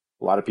a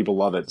lot of people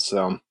love it.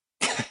 So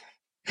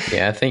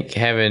Yeah, I think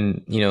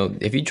having,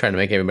 if you try to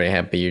make everybody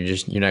happy,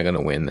 you're not going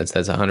to win. That's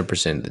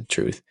 100% the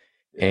truth.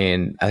 Yeah.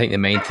 And I think the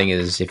main thing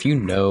is if you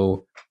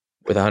know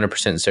with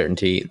 100%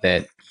 certainty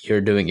that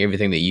you're doing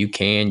everything that you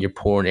can, you're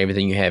pouring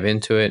everything you have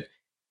into it,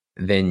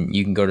 then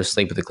you can go to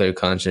sleep with a clear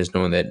conscience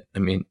knowing that, I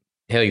mean,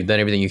 hell, you've done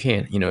everything you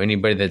can.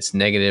 Anybody that's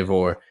negative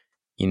or,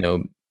 you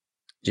know,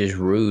 just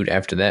rude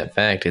after that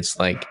fact, it's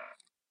like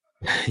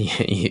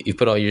you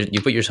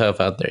put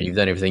yourself out there. You've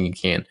done everything you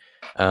can,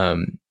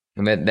 and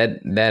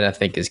that I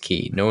think is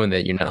key. Knowing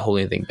that you're not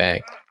holding anything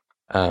back,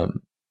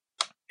 um,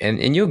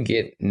 and you'll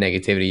get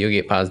negativity, you'll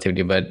get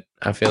positivity, but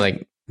I feel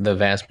like the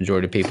vast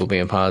majority of people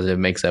being positive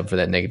makes up for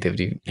that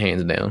negativity,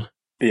 hands down.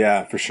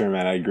 Yeah, for sure,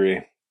 man. I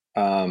agree.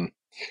 Um,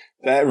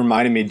 that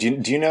reminded me.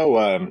 Do you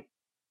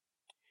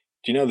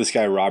know this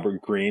guy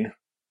Robert Greene?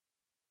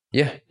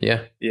 Yeah,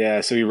 yeah.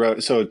 Yeah, so he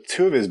wrote. So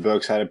two of his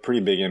books had a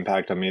pretty big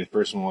impact on me. The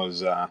first one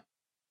was, I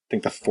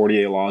think, the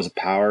 48 Laws of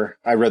Power.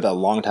 I read that a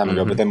long time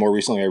ago, but Mm-hmm. then more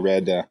recently I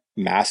read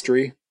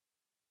Mastery,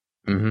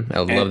 Mm-hmm. I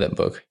and love that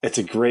book. it's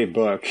a great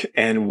book.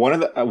 And one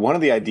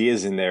of the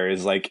ideas in there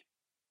is like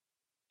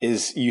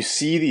is you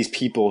see these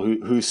people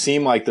who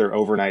seem like they're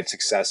overnight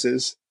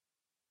successes,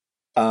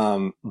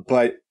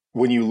 but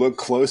when you look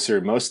closer,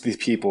 most of these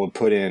people have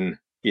put in,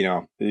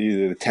 either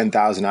the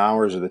 10,000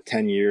 hours or the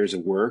 10 years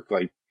of work,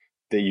 like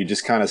that you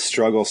just kind of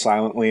struggle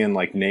silently and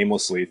like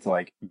namelessly to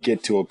like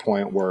get to a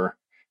point where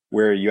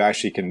you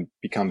actually can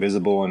become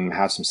visible and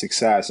have some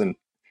success. And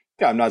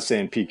yeah, I'm not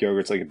saying peak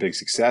yogurt's like a big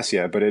success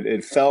yet, but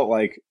it felt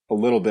like a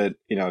little bit,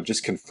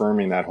 just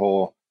confirming that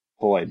whole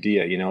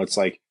idea. It's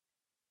like,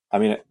 I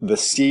mean, the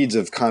seeds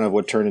of kind of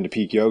what turned into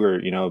peak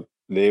yogurt,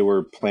 they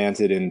were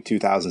planted in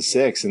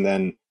 2006, and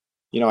then,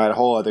 I had a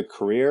whole other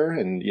career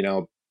and,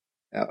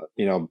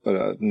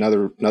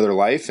 another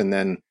life. And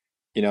then,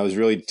 it was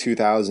really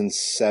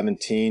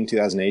 2017,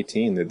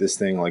 2018 that this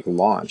thing like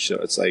launched. So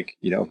it's like,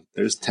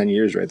 there's 10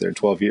 years right there,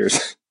 12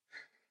 years.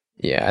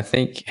 Yeah, I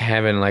think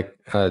having like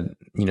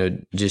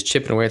just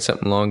chipping away at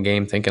something long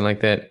game, thinking like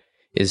that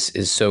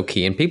is so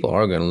key. And people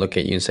are going to look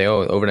at you and say,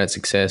 "Oh, overnight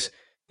success,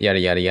 yada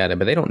yada yada,"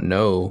 but they don't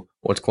know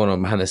what's going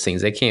on behind the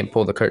scenes. They can't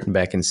pull the curtain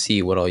back and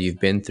see what all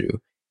you've been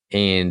through.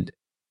 And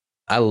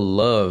I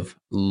love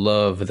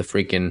the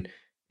freaking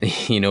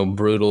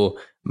brutal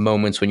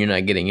moments when you're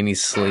not getting any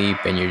sleep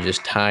and you're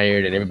just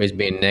tired and everybody's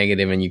being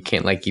negative and you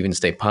can't like even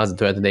stay positive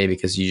throughout the day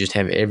because you just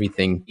have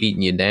everything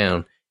beating you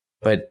down.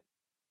 But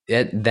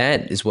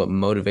that is what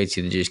motivates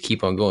you to just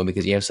keep on going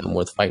because you have something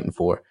worth fighting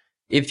for.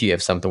 If you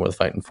have something worth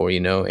fighting for,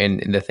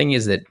 and the thing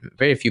is that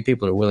very few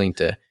people are willing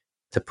to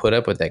put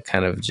up with that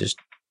kind of just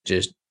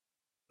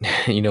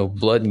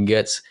blood and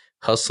guts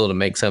hustle to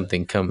make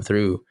something come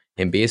through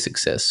and be a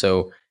success.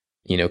 So,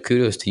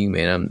 kudos to you,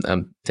 man.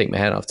 I'm taking my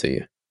hat off to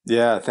you.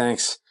 Yeah,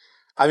 thanks.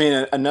 I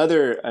mean,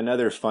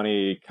 another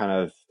funny kind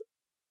of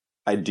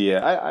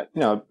idea.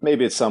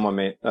 Maybe it's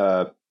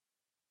somewhat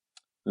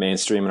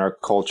mainstream in our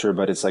culture,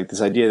 but it's like this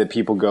idea that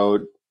people go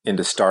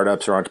into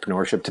startups or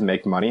entrepreneurship to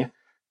make money.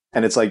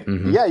 And it's like,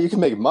 Hmm. yeah, you can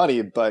make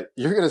money, but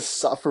you're going to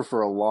suffer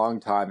for a long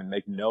time and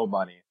make no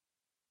money.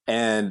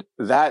 And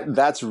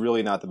that's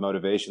really not the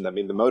motivation. I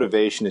mean, the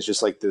motivation is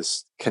just like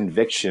this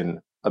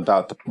conviction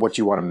about what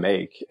you want to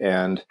make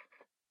and,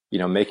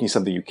 making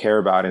something you care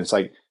about. And it's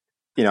like,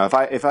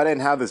 if I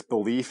didn't have this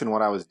belief in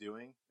what I was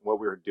doing,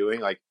 what we were doing,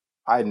 like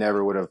I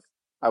would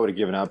have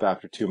given up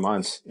after 2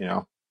 months.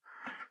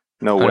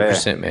 No way.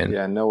 100%, man.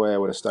 Yeah, no way I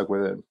would have stuck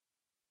with it.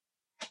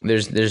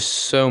 There's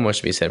so much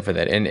to be said for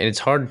that, and it's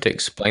hard to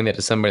explain that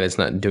to somebody that's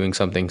not doing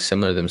something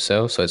similar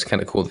themselves. So it's kind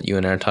of cool that you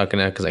and I are talking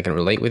now because I can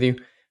relate with you.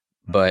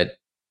 But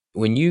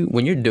when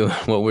you're doing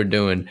what we're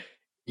doing,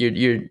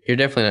 you're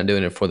definitely not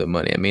doing it for the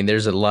money. I mean,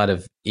 there's a lot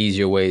of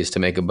easier ways to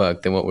make a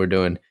buck than what we're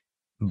doing,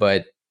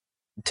 but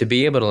to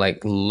be able to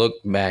like look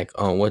back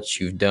on what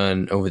you've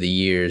done over the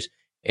years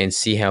and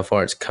see how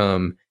far it's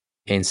come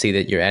and see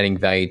that you're adding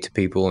value to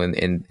people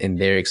and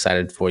they're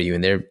excited for you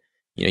and they're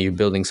you're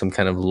building some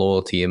kind of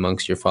loyalty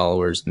amongst your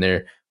followers and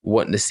they're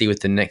wanting to see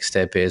what the next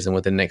step is and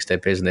what the next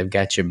step is and they've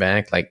got your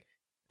back like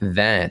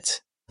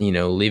that,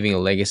 leaving a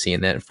legacy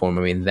in that form.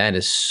 I mean, that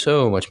is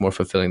so much more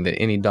fulfilling than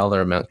any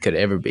dollar amount could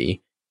ever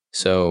be.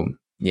 So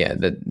yeah,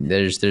 that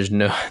there's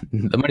no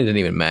the money doesn't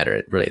even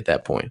matter really at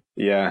that point.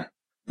 Yeah.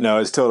 No,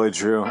 it's totally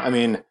true. I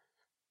mean,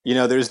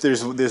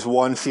 there's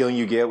one feeling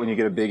you get when you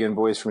get a big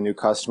invoice from a new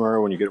customer,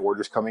 when you get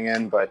orders coming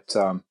in, but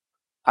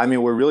I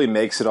mean, what really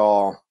makes it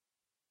all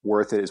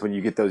worth it is when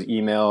you get those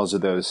emails or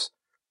those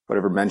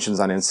whatever mentions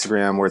on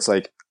Instagram where it's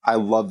like, I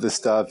love this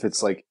stuff.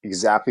 It's like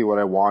exactly what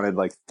I wanted.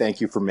 Like, thank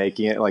you for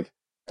making it. Like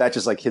that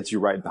just like hits you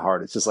right in the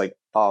heart. It's just like,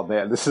 oh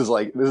man, this is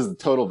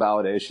total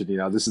validation.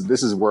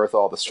 This is worth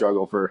all the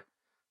struggle for,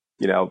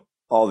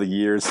 all the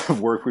years of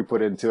work we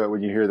put into it.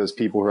 When you hear those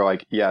people who are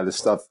like, yeah, this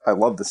stuff, I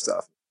love this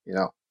stuff, and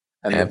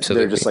they're just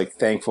Absolutely. like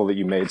thankful that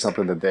you made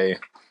something that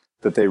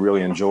they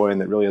really enjoy and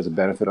that really has a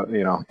benefit,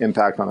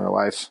 impact on their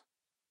life.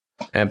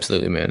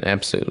 Absolutely, man.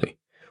 Absolutely.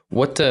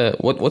 What's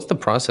the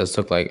process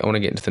look like? I want to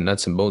get into the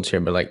nuts and bolts here,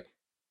 but like,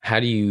 how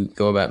do you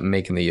go about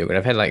making the yogurt?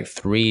 I've had like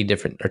two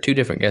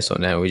different guests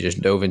on now. We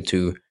just dove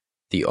into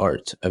the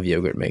art of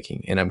yogurt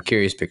making, and I'm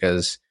curious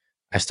because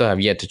I still have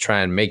yet to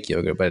try and make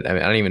yogurt, but I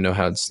mean, I don't even know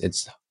how it's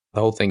the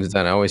whole thing's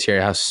done. I always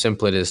hear how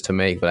simple it is to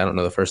make, but I don't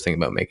know the first thing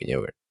about making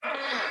yogurt.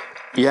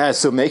 Yeah,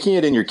 so making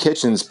it in your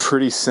kitchen is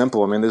pretty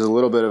simple. I mean, there's a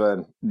little bit of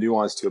a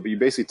nuance to it, but you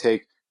basically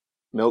take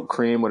milk,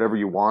 cream, whatever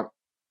you want,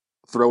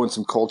 throw in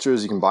some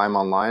cultures. You can buy them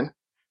online,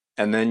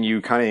 and then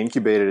you kind of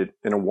incubate it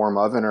in a warm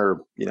oven,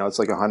 or it's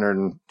like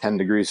 110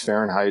 degrees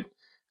Fahrenheit.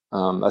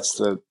 That's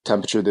the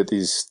temperature that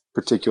these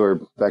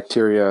particular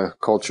bacteria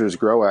cultures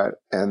grow at,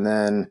 and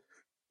then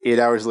 8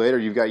 hours later,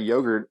 you've got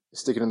yogurt.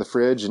 Stick it in the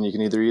fridge, and you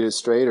can either eat it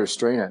straight or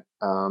strain it.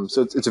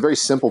 So it's a very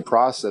simple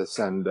process,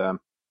 and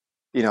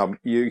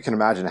you can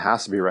imagine it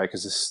has to be right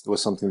because this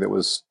was something that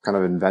was kind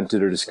of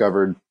invented or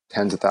discovered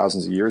tens of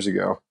thousands of years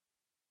ago.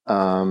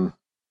 Um,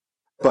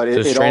 but So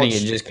it all, straining it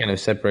just kind of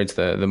separates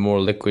the more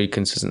liquid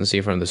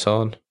consistency from the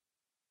solid.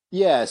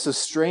 yeah. So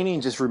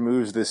straining just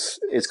removes this.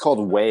 It's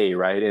called whey,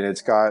 right? And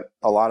it's got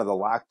a lot of the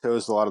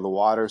lactose, a lot of the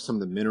water, some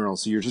of the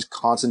minerals. So you're just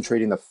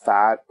concentrating the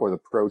fat or the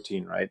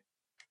protein, right?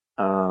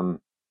 Um,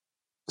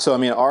 so I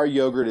mean, our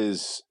yogurt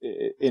is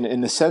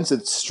in the sense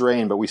it's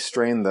strained, but we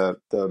strain the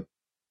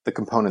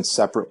components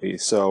separately.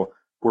 So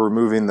we're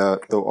removing a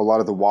lot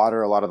of the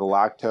water, a lot of the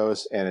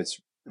lactose, and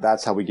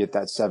that's how we get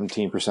that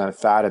 17%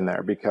 fat in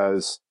there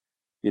because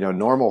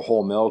normal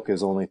whole milk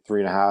is only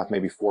 3.5,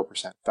 maybe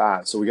 4%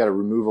 fat. So we got to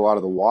remove a lot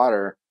of the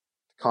water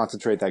to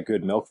concentrate that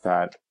good milk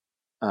fat.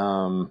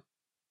 Um,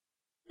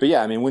 but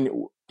yeah, I mean,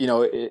 when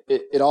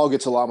it all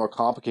gets a lot more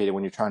complicated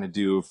when you're trying to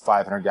do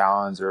 500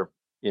 gallons or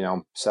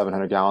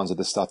 700 gallons of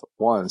this stuff at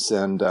once.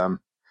 And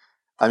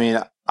I mean,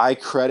 I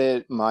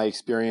credit my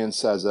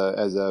experience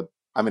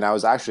I mean, I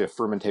was actually a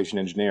fermentation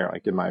engineer,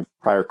 like in my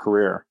prior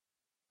career.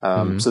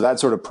 Hmm. So that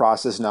sort of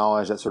process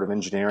knowledge, that sort of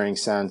engineering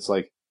sense,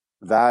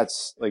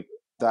 that's like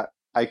that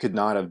I could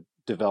not have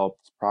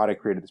developed this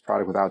product, created this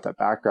product without that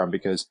background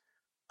because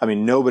I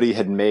mean, nobody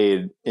had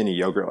made any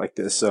yogurt like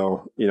this.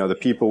 So, the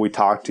people we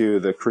talked to,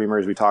 the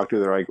creamers we talked to,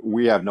 they're like,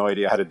 we have no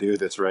idea how to do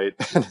this, right?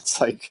 And it's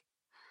like,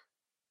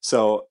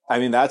 so, I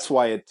mean, that's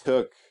why it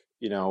took,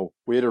 we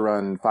had to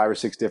run 5 or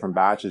 6 different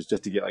batches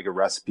just to get like a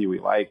recipe we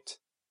liked.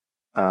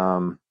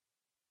 Um,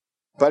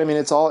 but I mean,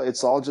 it's all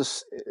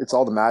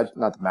the magic,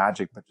 not the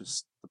magic, but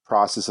just the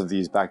process of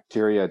these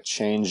bacteria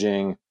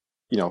changing,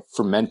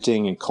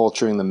 fermenting and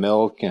culturing the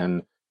milk.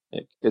 And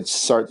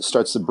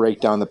starts to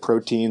break down the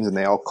proteins and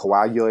they all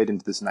coagulate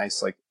into this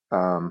nice, like,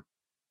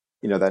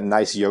 that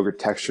nice yogurt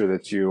texture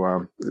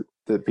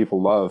that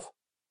people love.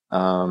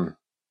 Um,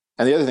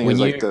 and the other thing When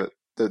is like you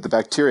the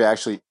bacteria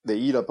actually they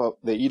eat a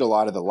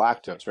lot of the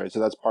lactose, right? So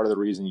that's part of the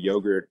reason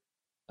yogurt.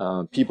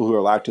 People who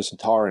are lactose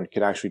intolerant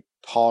can actually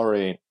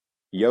tolerate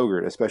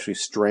yogurt, especially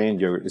strained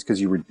yogurt, is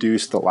because you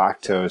reduce the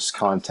lactose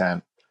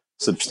content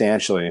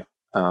substantially.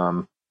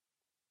 Um,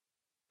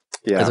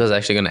 As I yeah. was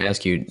actually going to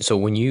ask you, so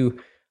when you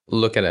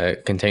look at a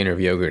container of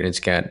yogurt and it's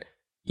got,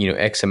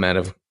 X amount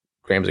of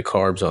grams of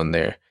carbs on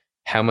there,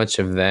 how much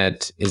of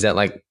that is that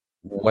like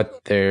what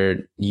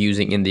they're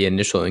using in the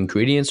initial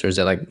ingredients, or is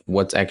that like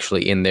what's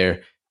actually in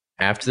there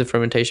after the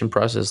fermentation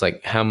process?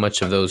 Like how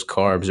much of those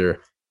carbs are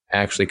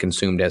actually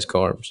consumed as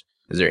carbs?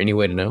 Is there any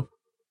way to know?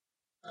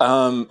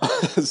 Um,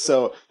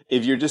 so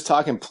if you're just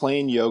talking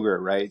plain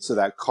yogurt, right? So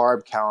that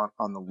carb count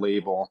on the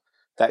label,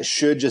 that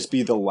should just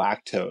be the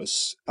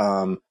lactose.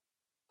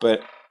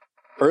 But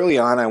early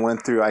on, I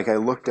went through, like, I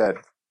looked at,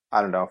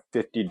 I don't know,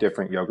 50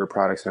 different yogurt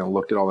products and I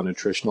looked at all the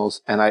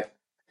nutritionals. And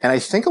I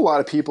think a lot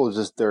of people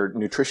just, their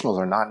nutritionals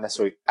are not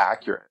necessarily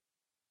accurate.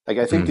 Like,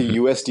 I think the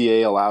Hmm.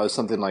 USDA allows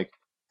something like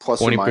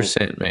plus or minus,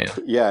 20%, man.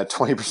 yeah,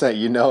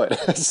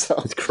 20%, so,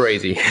 It's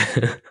crazy.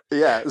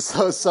 yeah.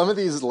 So some of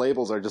these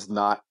labels are just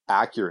not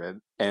accurate.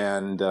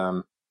 And,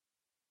 I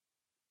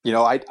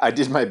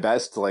did my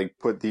best to like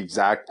put the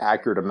exact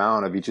accurate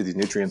amount of each of these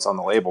nutrients on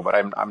the label, but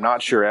I'm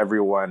not sure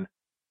everyone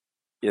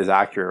is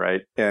accurate,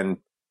 right? And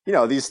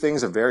these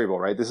things are variable,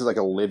 right? This is like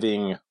a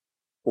living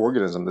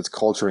organism that's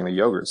culturing the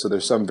yogurt, so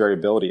there's some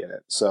variability in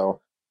it.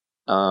 So,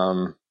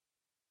 um,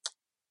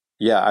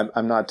 yeah,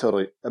 I'm not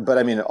totally, but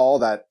I mean, all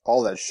that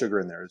sugar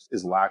in there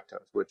is lactose,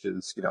 which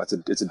is it's a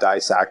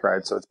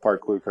disaccharide, so it's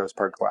part glucose,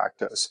 part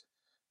lactose.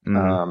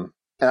 Hmm.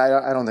 And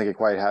I don't think it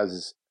quite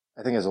has.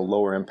 I think it has a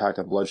lower impact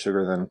on blood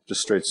sugar than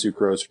just straight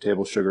sucrose or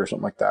table sugar or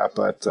something like that.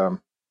 But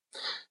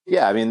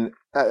yeah, I mean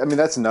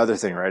that's another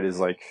thing, right? Is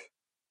like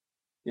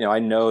I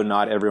know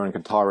not everyone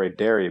can tolerate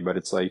dairy, but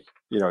it's like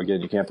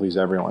again, you can't please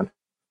everyone.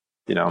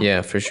 You know,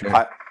 Yeah, for sure.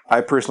 I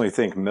I personally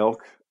think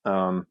milk,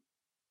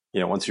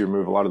 once you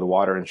remove a lot of the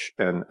water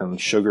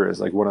and sugar, is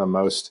like one of the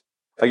most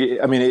like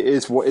I mean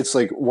it's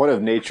like one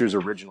of nature's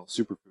original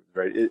superfoods,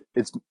 right?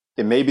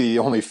 It may be the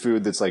only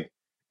food that's like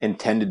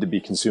intended to be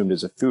consumed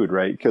as a food,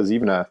 right? Because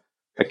even a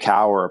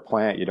cow or a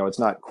plant, it's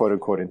not quote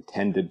unquote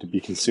intended to be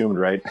consumed,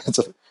 right?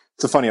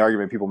 It's a funny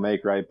argument people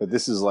make, right? But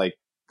this is like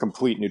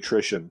complete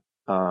nutrition.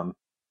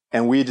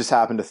 And we just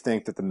happen to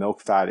think that the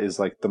milk fat is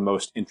like the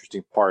most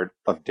interesting part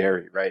of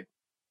dairy, right?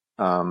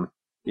 Um,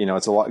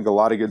 it's a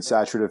lot of good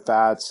saturated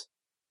fats,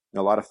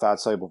 a lot of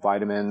fat soluble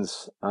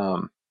vitamins.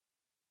 And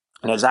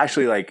it's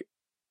actually like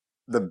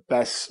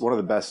one of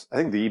the best, I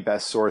think the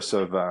best source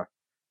of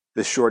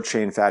this short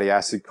chain fatty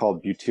acid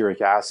called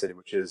butyric acid,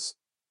 which is,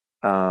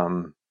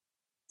 um,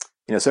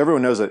 so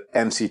everyone knows what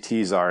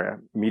MCTs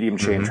are, medium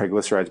chain Hmm.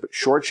 triglycerides, but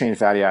short chain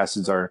fatty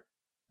acids are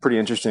pretty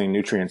interesting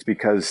nutrients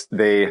because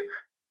they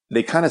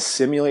kind of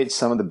simulate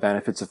some of the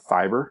benefits of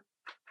fiber.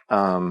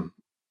 Um,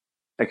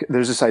 like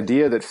there's this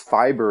idea that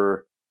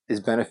fiber is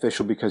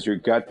beneficial because your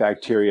gut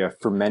bacteria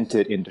ferment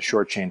it into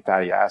short chain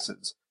fatty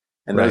acids.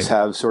 And those Right.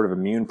 have sort of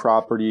immune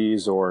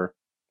properties or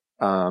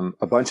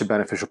a bunch of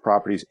beneficial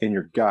properties in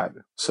your gut.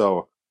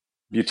 So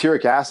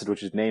butyric acid,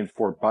 which is named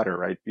for butter,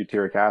 right?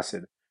 Butyric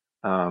acid.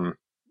 Um,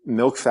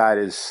 Milk fat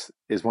is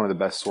one of the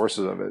best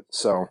sources of it.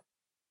 So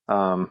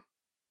um,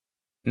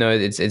 No,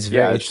 it's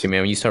very yeah, interesting,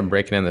 man. When you start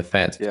breaking down the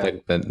fats, it's yeah.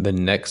 like the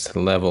next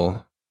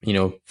level,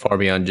 far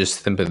beyond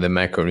just simply the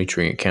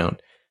macronutrient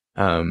count.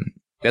 Um,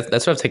 that's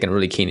what I've taken a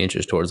really keen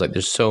interest towards. Like,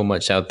 there's so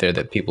much out there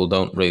that people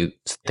don't really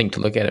think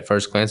to look at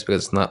first glance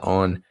because it's not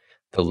on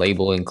the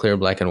label in clear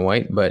black and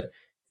white. But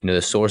the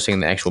sourcing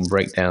and the actual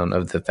breakdown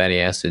of the fatty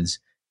acids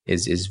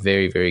is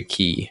very, very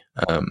key.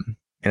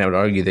 And I would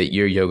argue that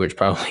your yogurt's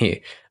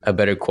probably a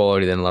better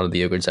quality than a lot of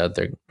the yogurts out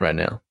there right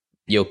now.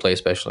 Yoplait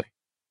especially.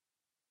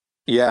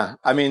 Yeah,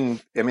 I mean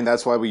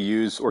that's why we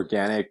use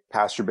organic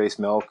pasture-based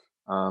milk.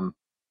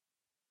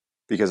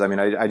 Because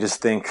I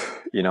just think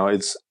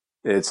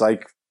it's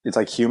like it's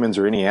like humans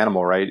or any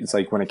animal, right? It's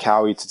like when a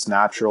cow eats its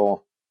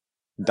natural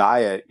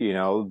diet,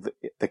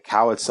 the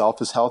cow itself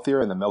is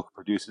healthier and the milk it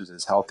produces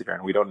is healthier,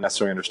 and we don't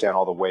necessarily understand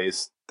all the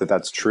ways that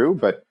that's true,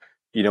 but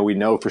we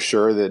know for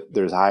sure that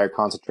there's a higher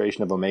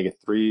concentration of omega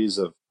 3s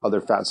of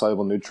other fat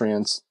soluble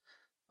nutrients.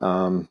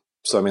 So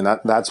I mean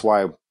that's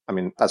why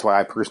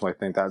I personally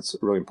think that's a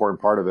really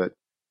important part of it.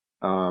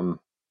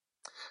 Um,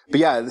 but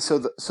yeah, so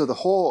the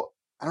whole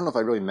I don't know if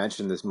I really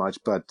mentioned this much,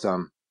 but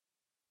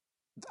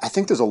I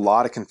think there's a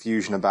lot of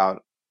confusion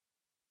about,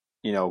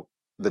 you know,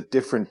 the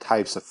different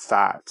types of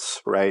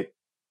fats, right?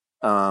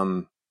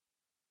 Um,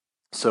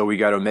 so we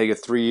got omega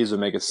 3s,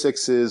 omega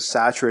 6s,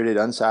 saturated,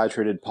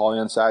 unsaturated,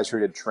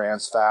 polyunsaturated,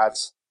 trans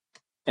fats,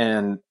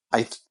 and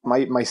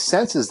my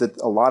sense is that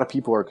a lot of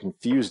people are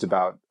confused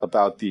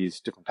about these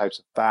different types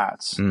of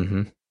fats.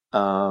 Hmm.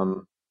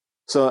 Um,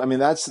 so I mean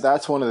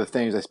that's one of the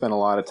things I spend a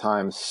lot of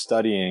time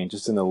studying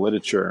just in the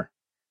literature,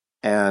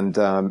 and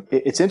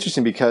it's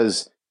interesting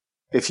because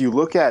if you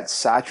look at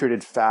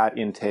saturated fat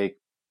intake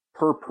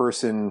per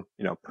person,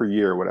 per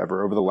year,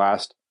 whatever, over the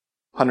last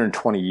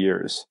 120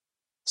 years,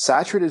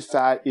 saturated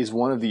fat is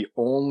one of the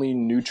only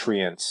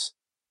nutrients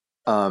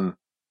um,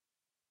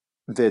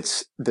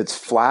 that's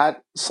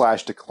flat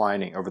slash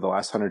declining over the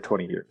last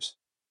 120 years.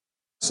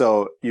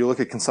 So you look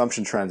at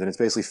consumption trends, and it's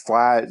basically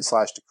flat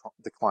slash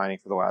declining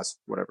for the last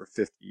whatever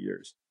 50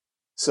 years.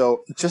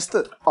 So just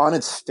on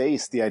its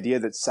face, the idea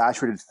that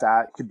saturated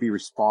fat could be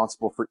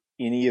responsible for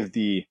any of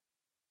the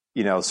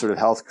sort of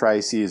health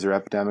crises or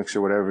epidemics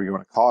or whatever you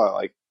want to call it,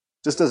 like,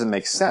 just doesn't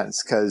make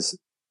sense because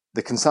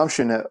the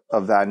consumption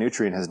of that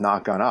nutrient has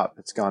not gone up.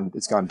 It's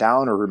gone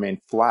down or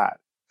remained flat.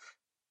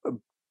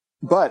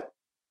 But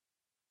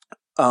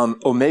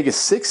omega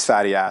 6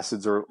 fatty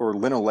acids or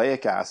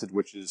linoleic acid,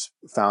 which is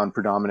found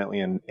predominantly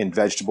in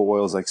vegetable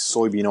oils like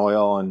soybean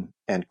oil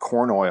and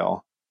corn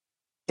oil,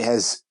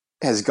 has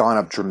gone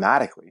up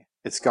dramatically.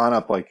 It's gone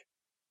up like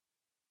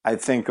I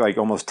think like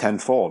almost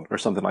tenfold or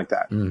something like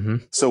that. Hmm.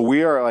 So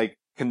we are like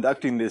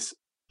conducting this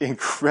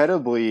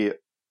incredibly,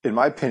 in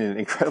my opinion,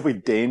 incredibly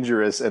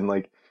dangerous and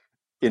like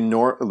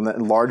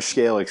large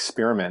scale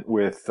experiment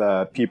with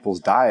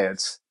people's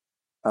diets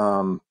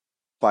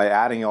by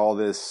adding all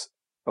this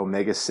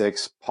omega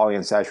 6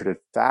 polyunsaturated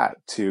fat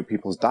to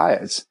people's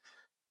diets.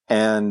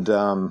 And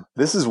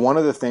this is one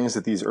of the things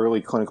that these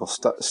early clinical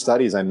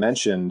studies I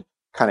mentioned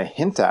kind of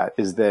hint at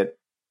is that,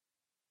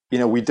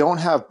 we don't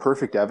have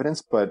perfect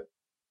evidence, but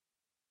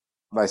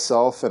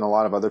myself and a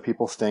lot of other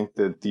people think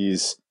that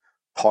these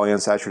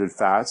polyunsaturated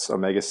fats,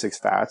 omega 6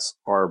 fats,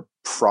 are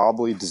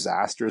probably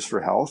disasters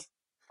for health.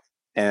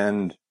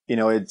 And,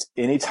 it's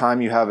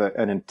anytime you have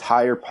an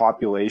entire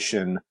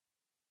population,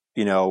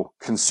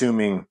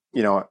 consuming,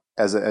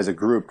 as a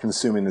group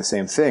consuming the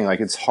same thing, like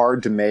it's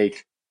hard to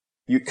make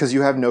because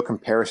you have no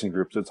comparison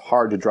groups. So it's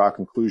hard to draw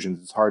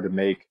conclusions. It's hard to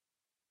make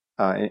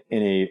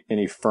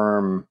any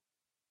firm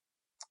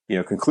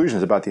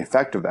conclusions about the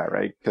effect of that,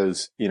 right?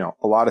 Because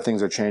a lot of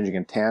things are changing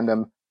in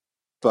tandem.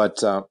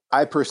 But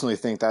I personally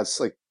think that's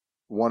like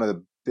one of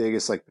the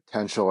biggest like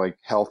potential like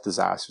health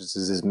disasters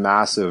is this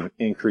massive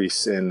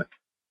increase in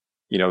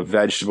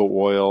vegetable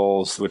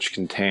oils which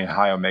contain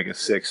high omega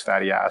 6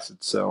 fatty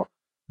acids. So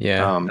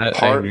Yeah, I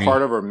part agree.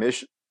 of our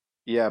mission,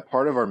 yeah,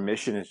 part of our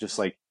mission is just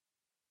like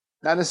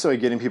not necessarily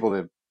getting people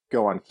to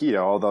go on keto,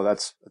 although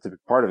that's a big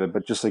part of it,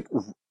 but just like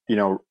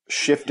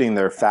shifting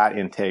their fat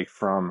intake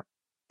from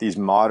these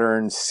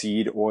modern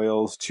seed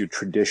oils to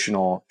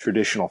traditional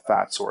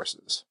fat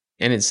sources.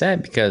 And it's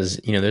sad because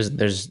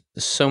there's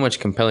so much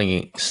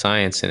compelling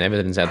science and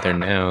evidence out there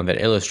now that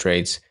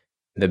illustrates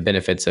the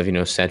benefits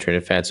of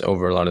saturated fats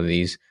over a lot of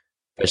these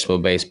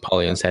vegetable-based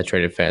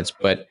polyunsaturated fats.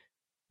 But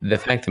the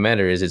fact of the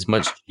matter is it's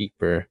much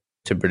cheaper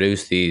to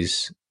produce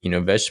these,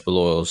 vegetable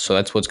oils. So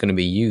that's what's going to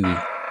be used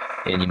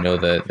in,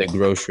 the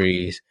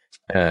groceries,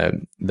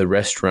 the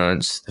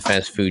restaurants, the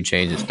fast food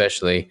chains,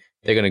 especially.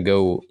 They're going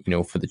to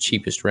go, for the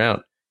cheapest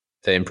route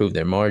to improve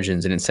their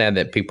margins. And it's sad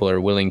that people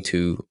are willing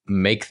to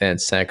make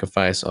that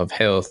sacrifice of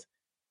health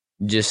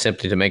just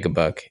simply to make a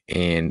buck.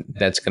 And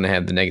that's going to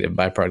have the negative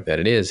byproduct that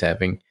it is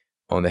having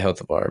on the health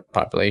of our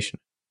population.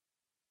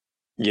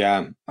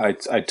 Yeah, I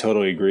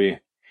totally agree.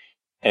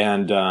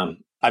 And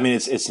I mean,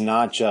 it's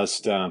not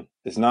just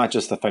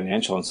the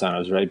financial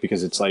incentives, right?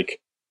 Because it's like,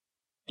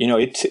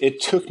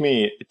 it took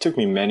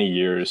me many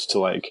years to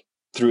like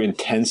through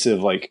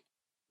intensive like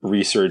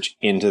research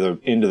into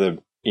the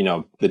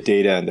the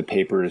data and the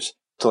papers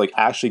to like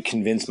actually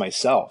convince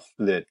myself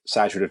that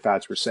saturated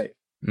fats were safe.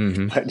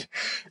 Mm-hmm. But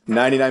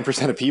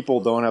 99% of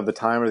people don't have the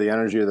time or the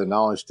energy or the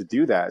knowledge to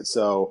do that.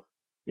 So,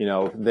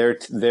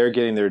 they're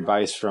getting their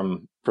advice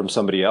from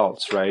somebody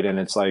else, right? And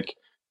it's like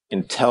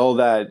until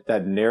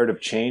that narrative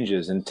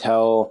changes,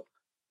 until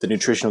the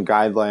nutritional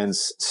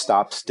guidelines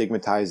stop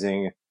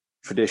stigmatizing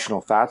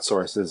traditional fat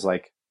sources,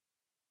 like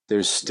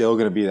there's still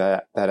going to be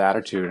that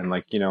attitude. And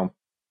like,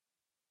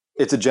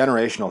 it's a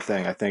generational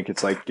thing. I think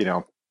it's like,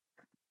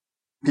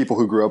 people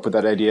who grew up with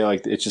that idea,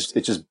 like it's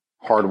just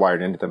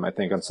hardwired into them, I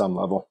think, on some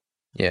level.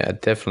 Yeah,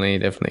 definitely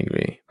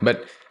agree.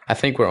 But I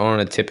think we're on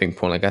a tipping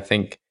point. Like I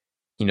think,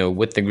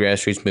 with the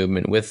grassroots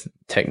movement, with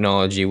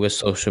technology, with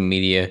social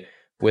media,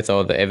 with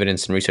all the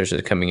evidence and research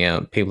that's coming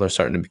out, people are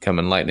starting to become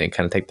enlightened and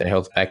kind of take their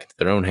health back into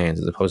their own hands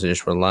as opposed to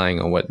just relying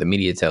on what the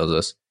media tells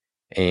us.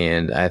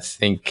 And I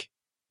think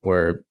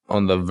we're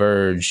on the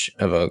verge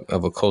of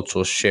a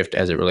cultural shift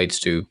as it relates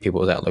to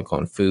people's outlook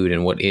on food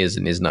and what is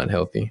and is not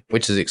healthy,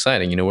 which is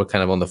exciting. We're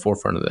kind of on the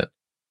forefront of that.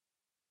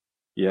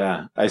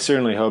 Yeah, I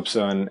certainly hope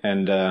so.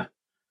 And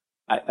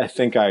I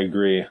think I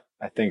agree.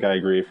 I think I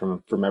agree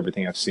from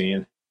everything I've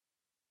seen.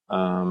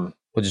 Um,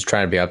 We'll just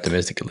try to be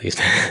optimistic at least.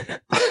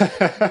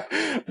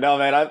 no,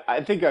 man,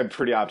 I think I'm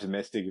pretty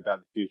optimistic about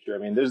the future. I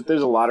mean,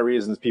 there's a lot of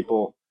reasons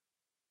people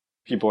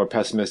are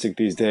pessimistic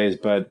these days,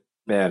 but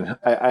man,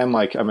 I'm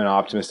an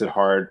optimist at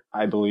heart.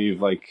 I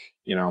believe I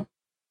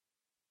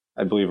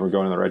believe we're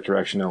going in the right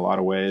direction in a lot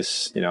of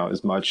ways.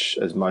 As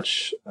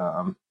much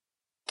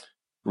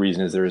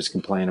reason as there is to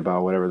complain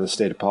about whatever the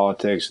state of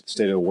politics, the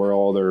state of the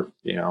world, or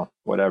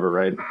whatever,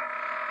 right?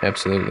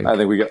 Absolutely. I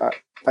think we got.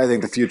 I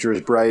think the future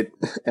is bright,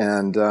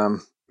 and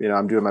I'm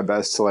doing my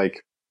best to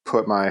like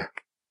put my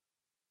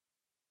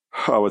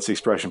what's the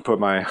expression? Put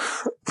my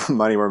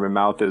money where my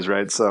mouth is,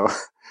 right? So,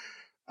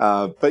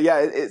 but yeah,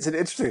 it's an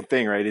interesting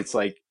thing, right? It's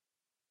like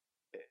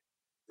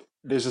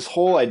there's this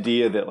whole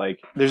idea that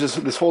like there's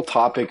this whole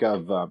topic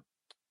of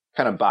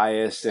kind of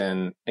bias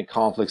and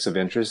conflicts of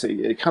interest.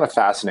 It kind of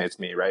fascinates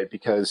me, right?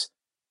 Because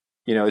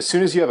as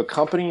soon as you have a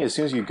company, as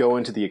soon as you go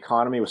into the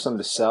economy with something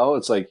to sell,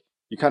 it's like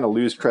you kind of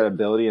lose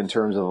credibility in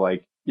terms of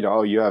like,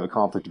 oh, you have a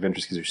conflict of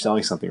interest because you're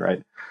selling something,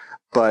 right?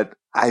 But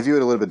I view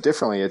it a little bit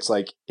differently. It's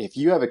like if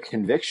you have a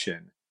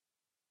conviction,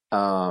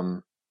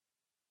 um,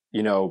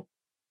 you know,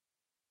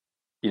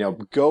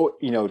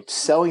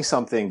 selling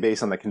something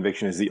based on that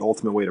conviction is the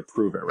ultimate way to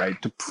prove it,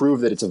 right? To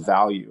prove that it's a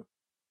value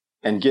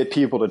and get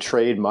people to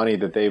trade money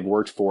that they've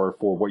worked for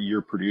what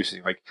you're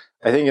producing. Like,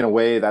 I think in a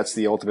way that's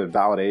the ultimate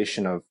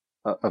validation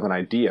of an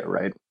idea,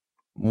 right?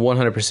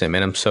 100%,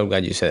 man. I'm so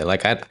glad you said it.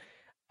 Like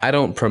I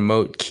don't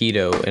promote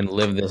keto and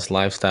live this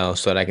lifestyle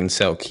so that I can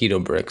sell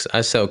keto bricks.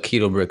 I sell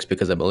keto bricks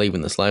because I believe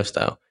in this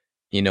lifestyle.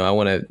 I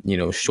want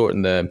to,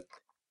 shorten the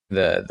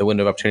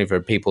window of opportunity for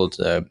people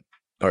to,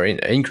 or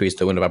increase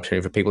the window of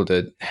opportunity for people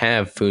to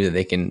have food that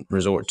they can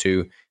resort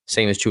to.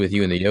 Same is true with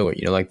you and the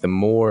yogurt. Like the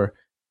more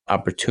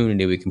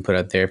opportunity we can put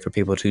out there for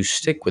people to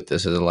stick with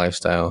this as a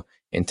lifestyle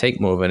and take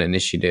more of an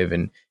initiative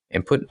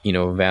and put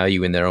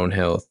value in their own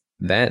health.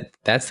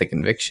 That's the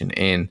conviction.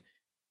 And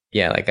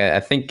yeah, like I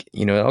think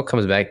it all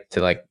comes back to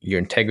like your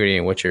integrity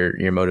and what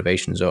your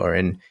motivations are.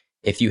 And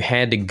if you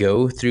had to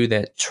go through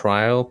that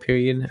trial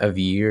period of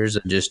years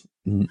of just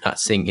not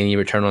seeing any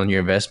return on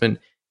your investment,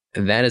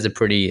 that is a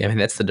pretty, I mean,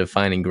 that's the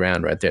defining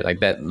ground right there. Like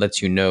that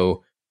lets you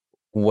know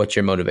what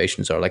your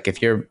motivations are. Like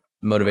if your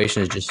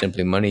motivation is just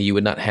simply money, you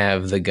would not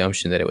have the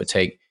gumption that it would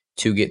take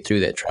to get through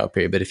that trial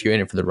period. But if you're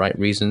in it for the right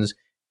reasons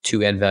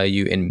to add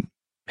value and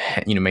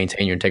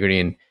maintain your integrity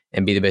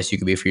and be the best you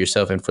can be for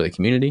yourself and for the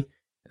community,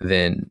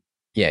 then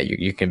yeah,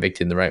 you're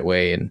convicted in the right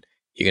way and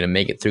you're going to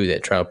make it through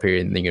that trial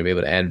period and then you're going to be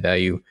able to add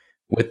value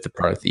with the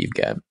product that you've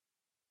got.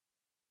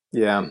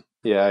 Yeah,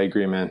 yeah, I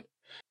agree, man.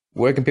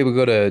 Where can people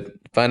go to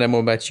find out more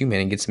about you,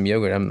 man, and get some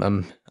yogurt?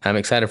 I'm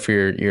excited for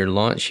your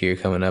launch here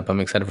coming up. I'm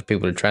excited for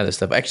people to try this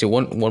stuff. Actually,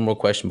 one more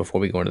question before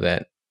we go into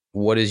that.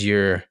 What is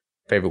your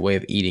favorite way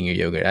of eating your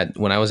yogurt?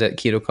 When I was at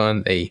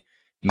KetoCon, they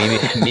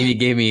maybe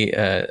gave me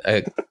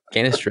a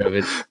canister of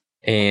it,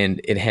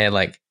 and it had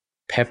like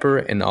pepper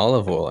and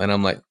olive oil, and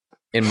I'm like,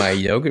 in my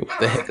yogurt, what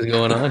the heck is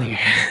going on here?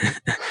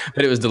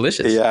 But it was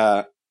delicious.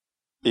 Yeah,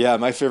 yeah.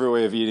 My favorite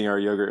way of eating our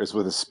yogurt is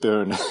with a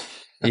spoon.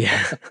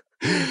 Yeah.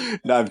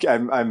 No,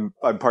 I'm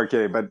part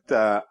kidding, but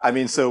I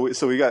mean, so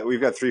we've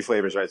got three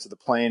flavors, right? So the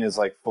plain is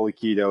like fully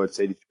keto; it's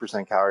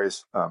 83%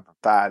 calories from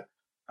fat.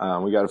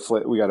 We got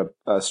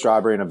a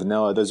strawberry and a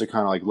vanilla. Those are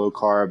kind of like low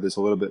carb. There's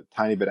a little bit,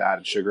 tiny bit of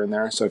added sugar in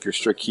there. So if you're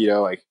strict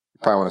keto, like you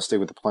probably want to stick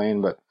with the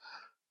plain. But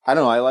I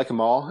don't know, I like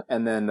them all.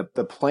 And then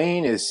the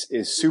plain is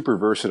super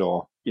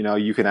versatile. You know,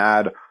 you can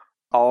add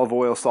olive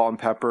oil, salt, and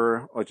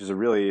pepper, which is a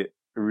really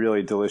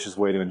delicious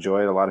way to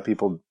enjoy it. A lot of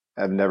people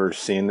have never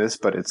seen this,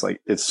 but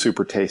it's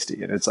super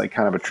tasty, and it's like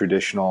kind of a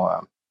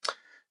traditional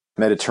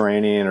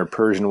Mediterranean or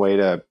Persian way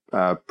to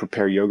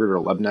prepare yogurt,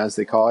 or Lebanese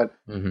they call it.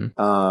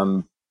 Mm-hmm.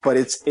 But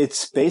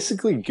it's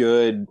basically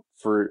good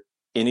for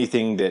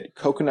anything that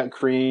coconut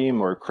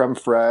cream or creme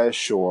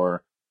fraiche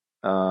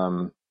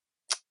um,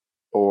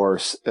 or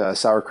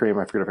sour cream.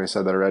 I forget if I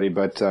said that already,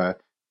 but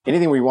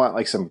anything we want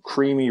like some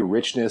creamy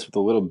richness with a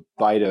little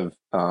bite of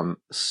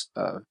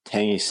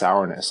tangy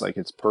sourness, like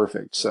it's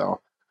perfect.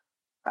 So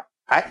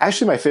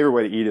actually, my favorite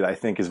way to eat it, I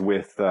think, is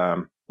with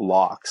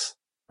lox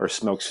or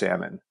smoked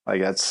salmon.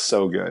 Like that's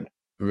so good.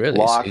 Really?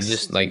 So you Lox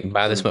just like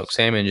buy the from smoked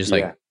salmon, just yeah.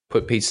 like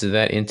put pieces of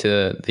that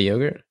into the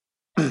yogurt?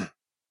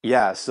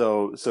 Yeah,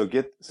 so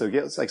get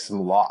like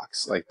some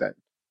lox, like that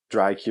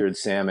dry cured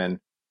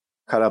salmon,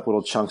 cut up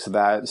little chunks of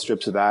that,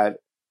 strips of that,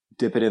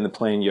 dip it in the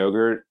plain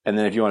yogurt, and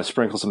then if you want to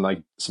sprinkle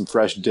some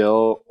fresh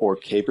dill or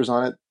capers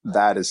on it,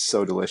 that is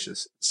so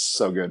delicious. It's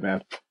so good,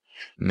 man.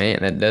 Man,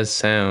 that does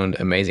sound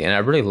amazing, and I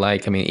really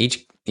like. I mean,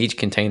 each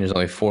container is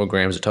only 4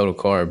 grams of total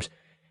carbs,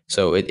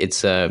 so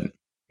it's a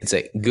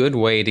good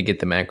way to get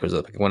the macros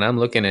up. Like when I'm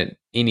looking at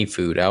any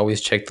food, I always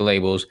check the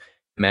labels,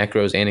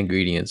 macros and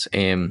ingredients,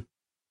 and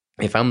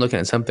if I'm looking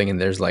at something and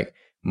there's like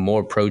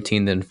more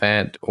protein than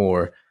fat,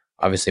 or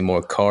obviously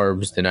more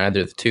carbs than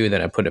either of the two,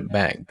 then I put it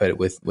back. But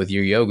with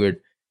your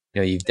yogurt,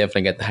 you've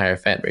definitely got the higher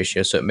fat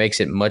ratio, so it makes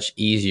it much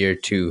easier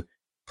to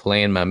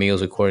plan my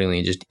meals accordingly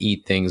and just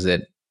eat things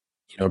that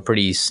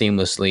pretty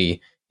seamlessly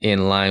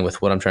in line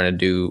with what I'm trying to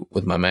do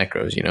with my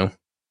macros.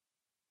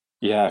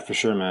 Yeah, for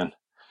sure, man.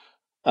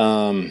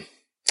 Um,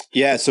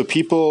 yeah, so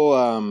people,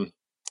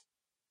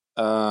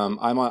 I'm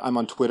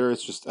on Twitter.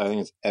 It's just I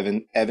think it's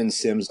Evan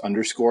Sims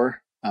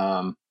underscore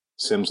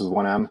Sims with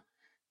one M.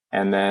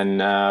 And then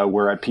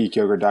we're at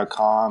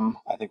peakyogurt.com.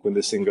 I think when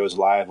this thing goes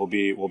live, we'll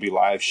be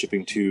live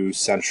shipping to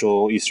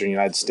Central Eastern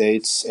United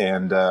States,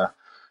 and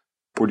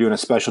we're doing a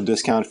special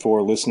discount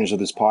for listeners of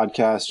this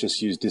podcast.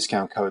 Just use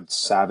discount code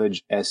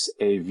SAVAGE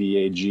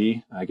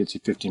SAVAG. Gets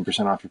you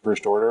 15% off your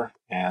first order.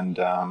 And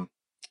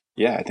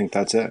yeah, I think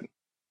that's it.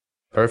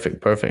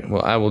 Perfect, perfect.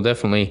 Well, I will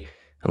definitely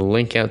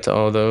link out to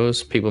all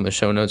those. People in the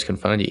show notes can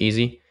find you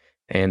easy.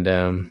 And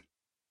I'm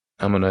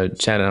gonna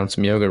chat on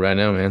some yoga right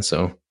now, man.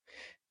 So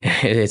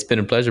it's been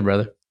a pleasure,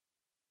 brother.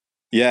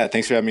 Yeah,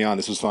 thanks for having me on.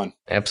 This was fun.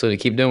 Absolutely.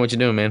 Keep doing what you're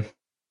doing, man.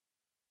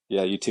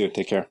 Yeah, you too.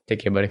 Take care. Take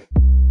care, buddy.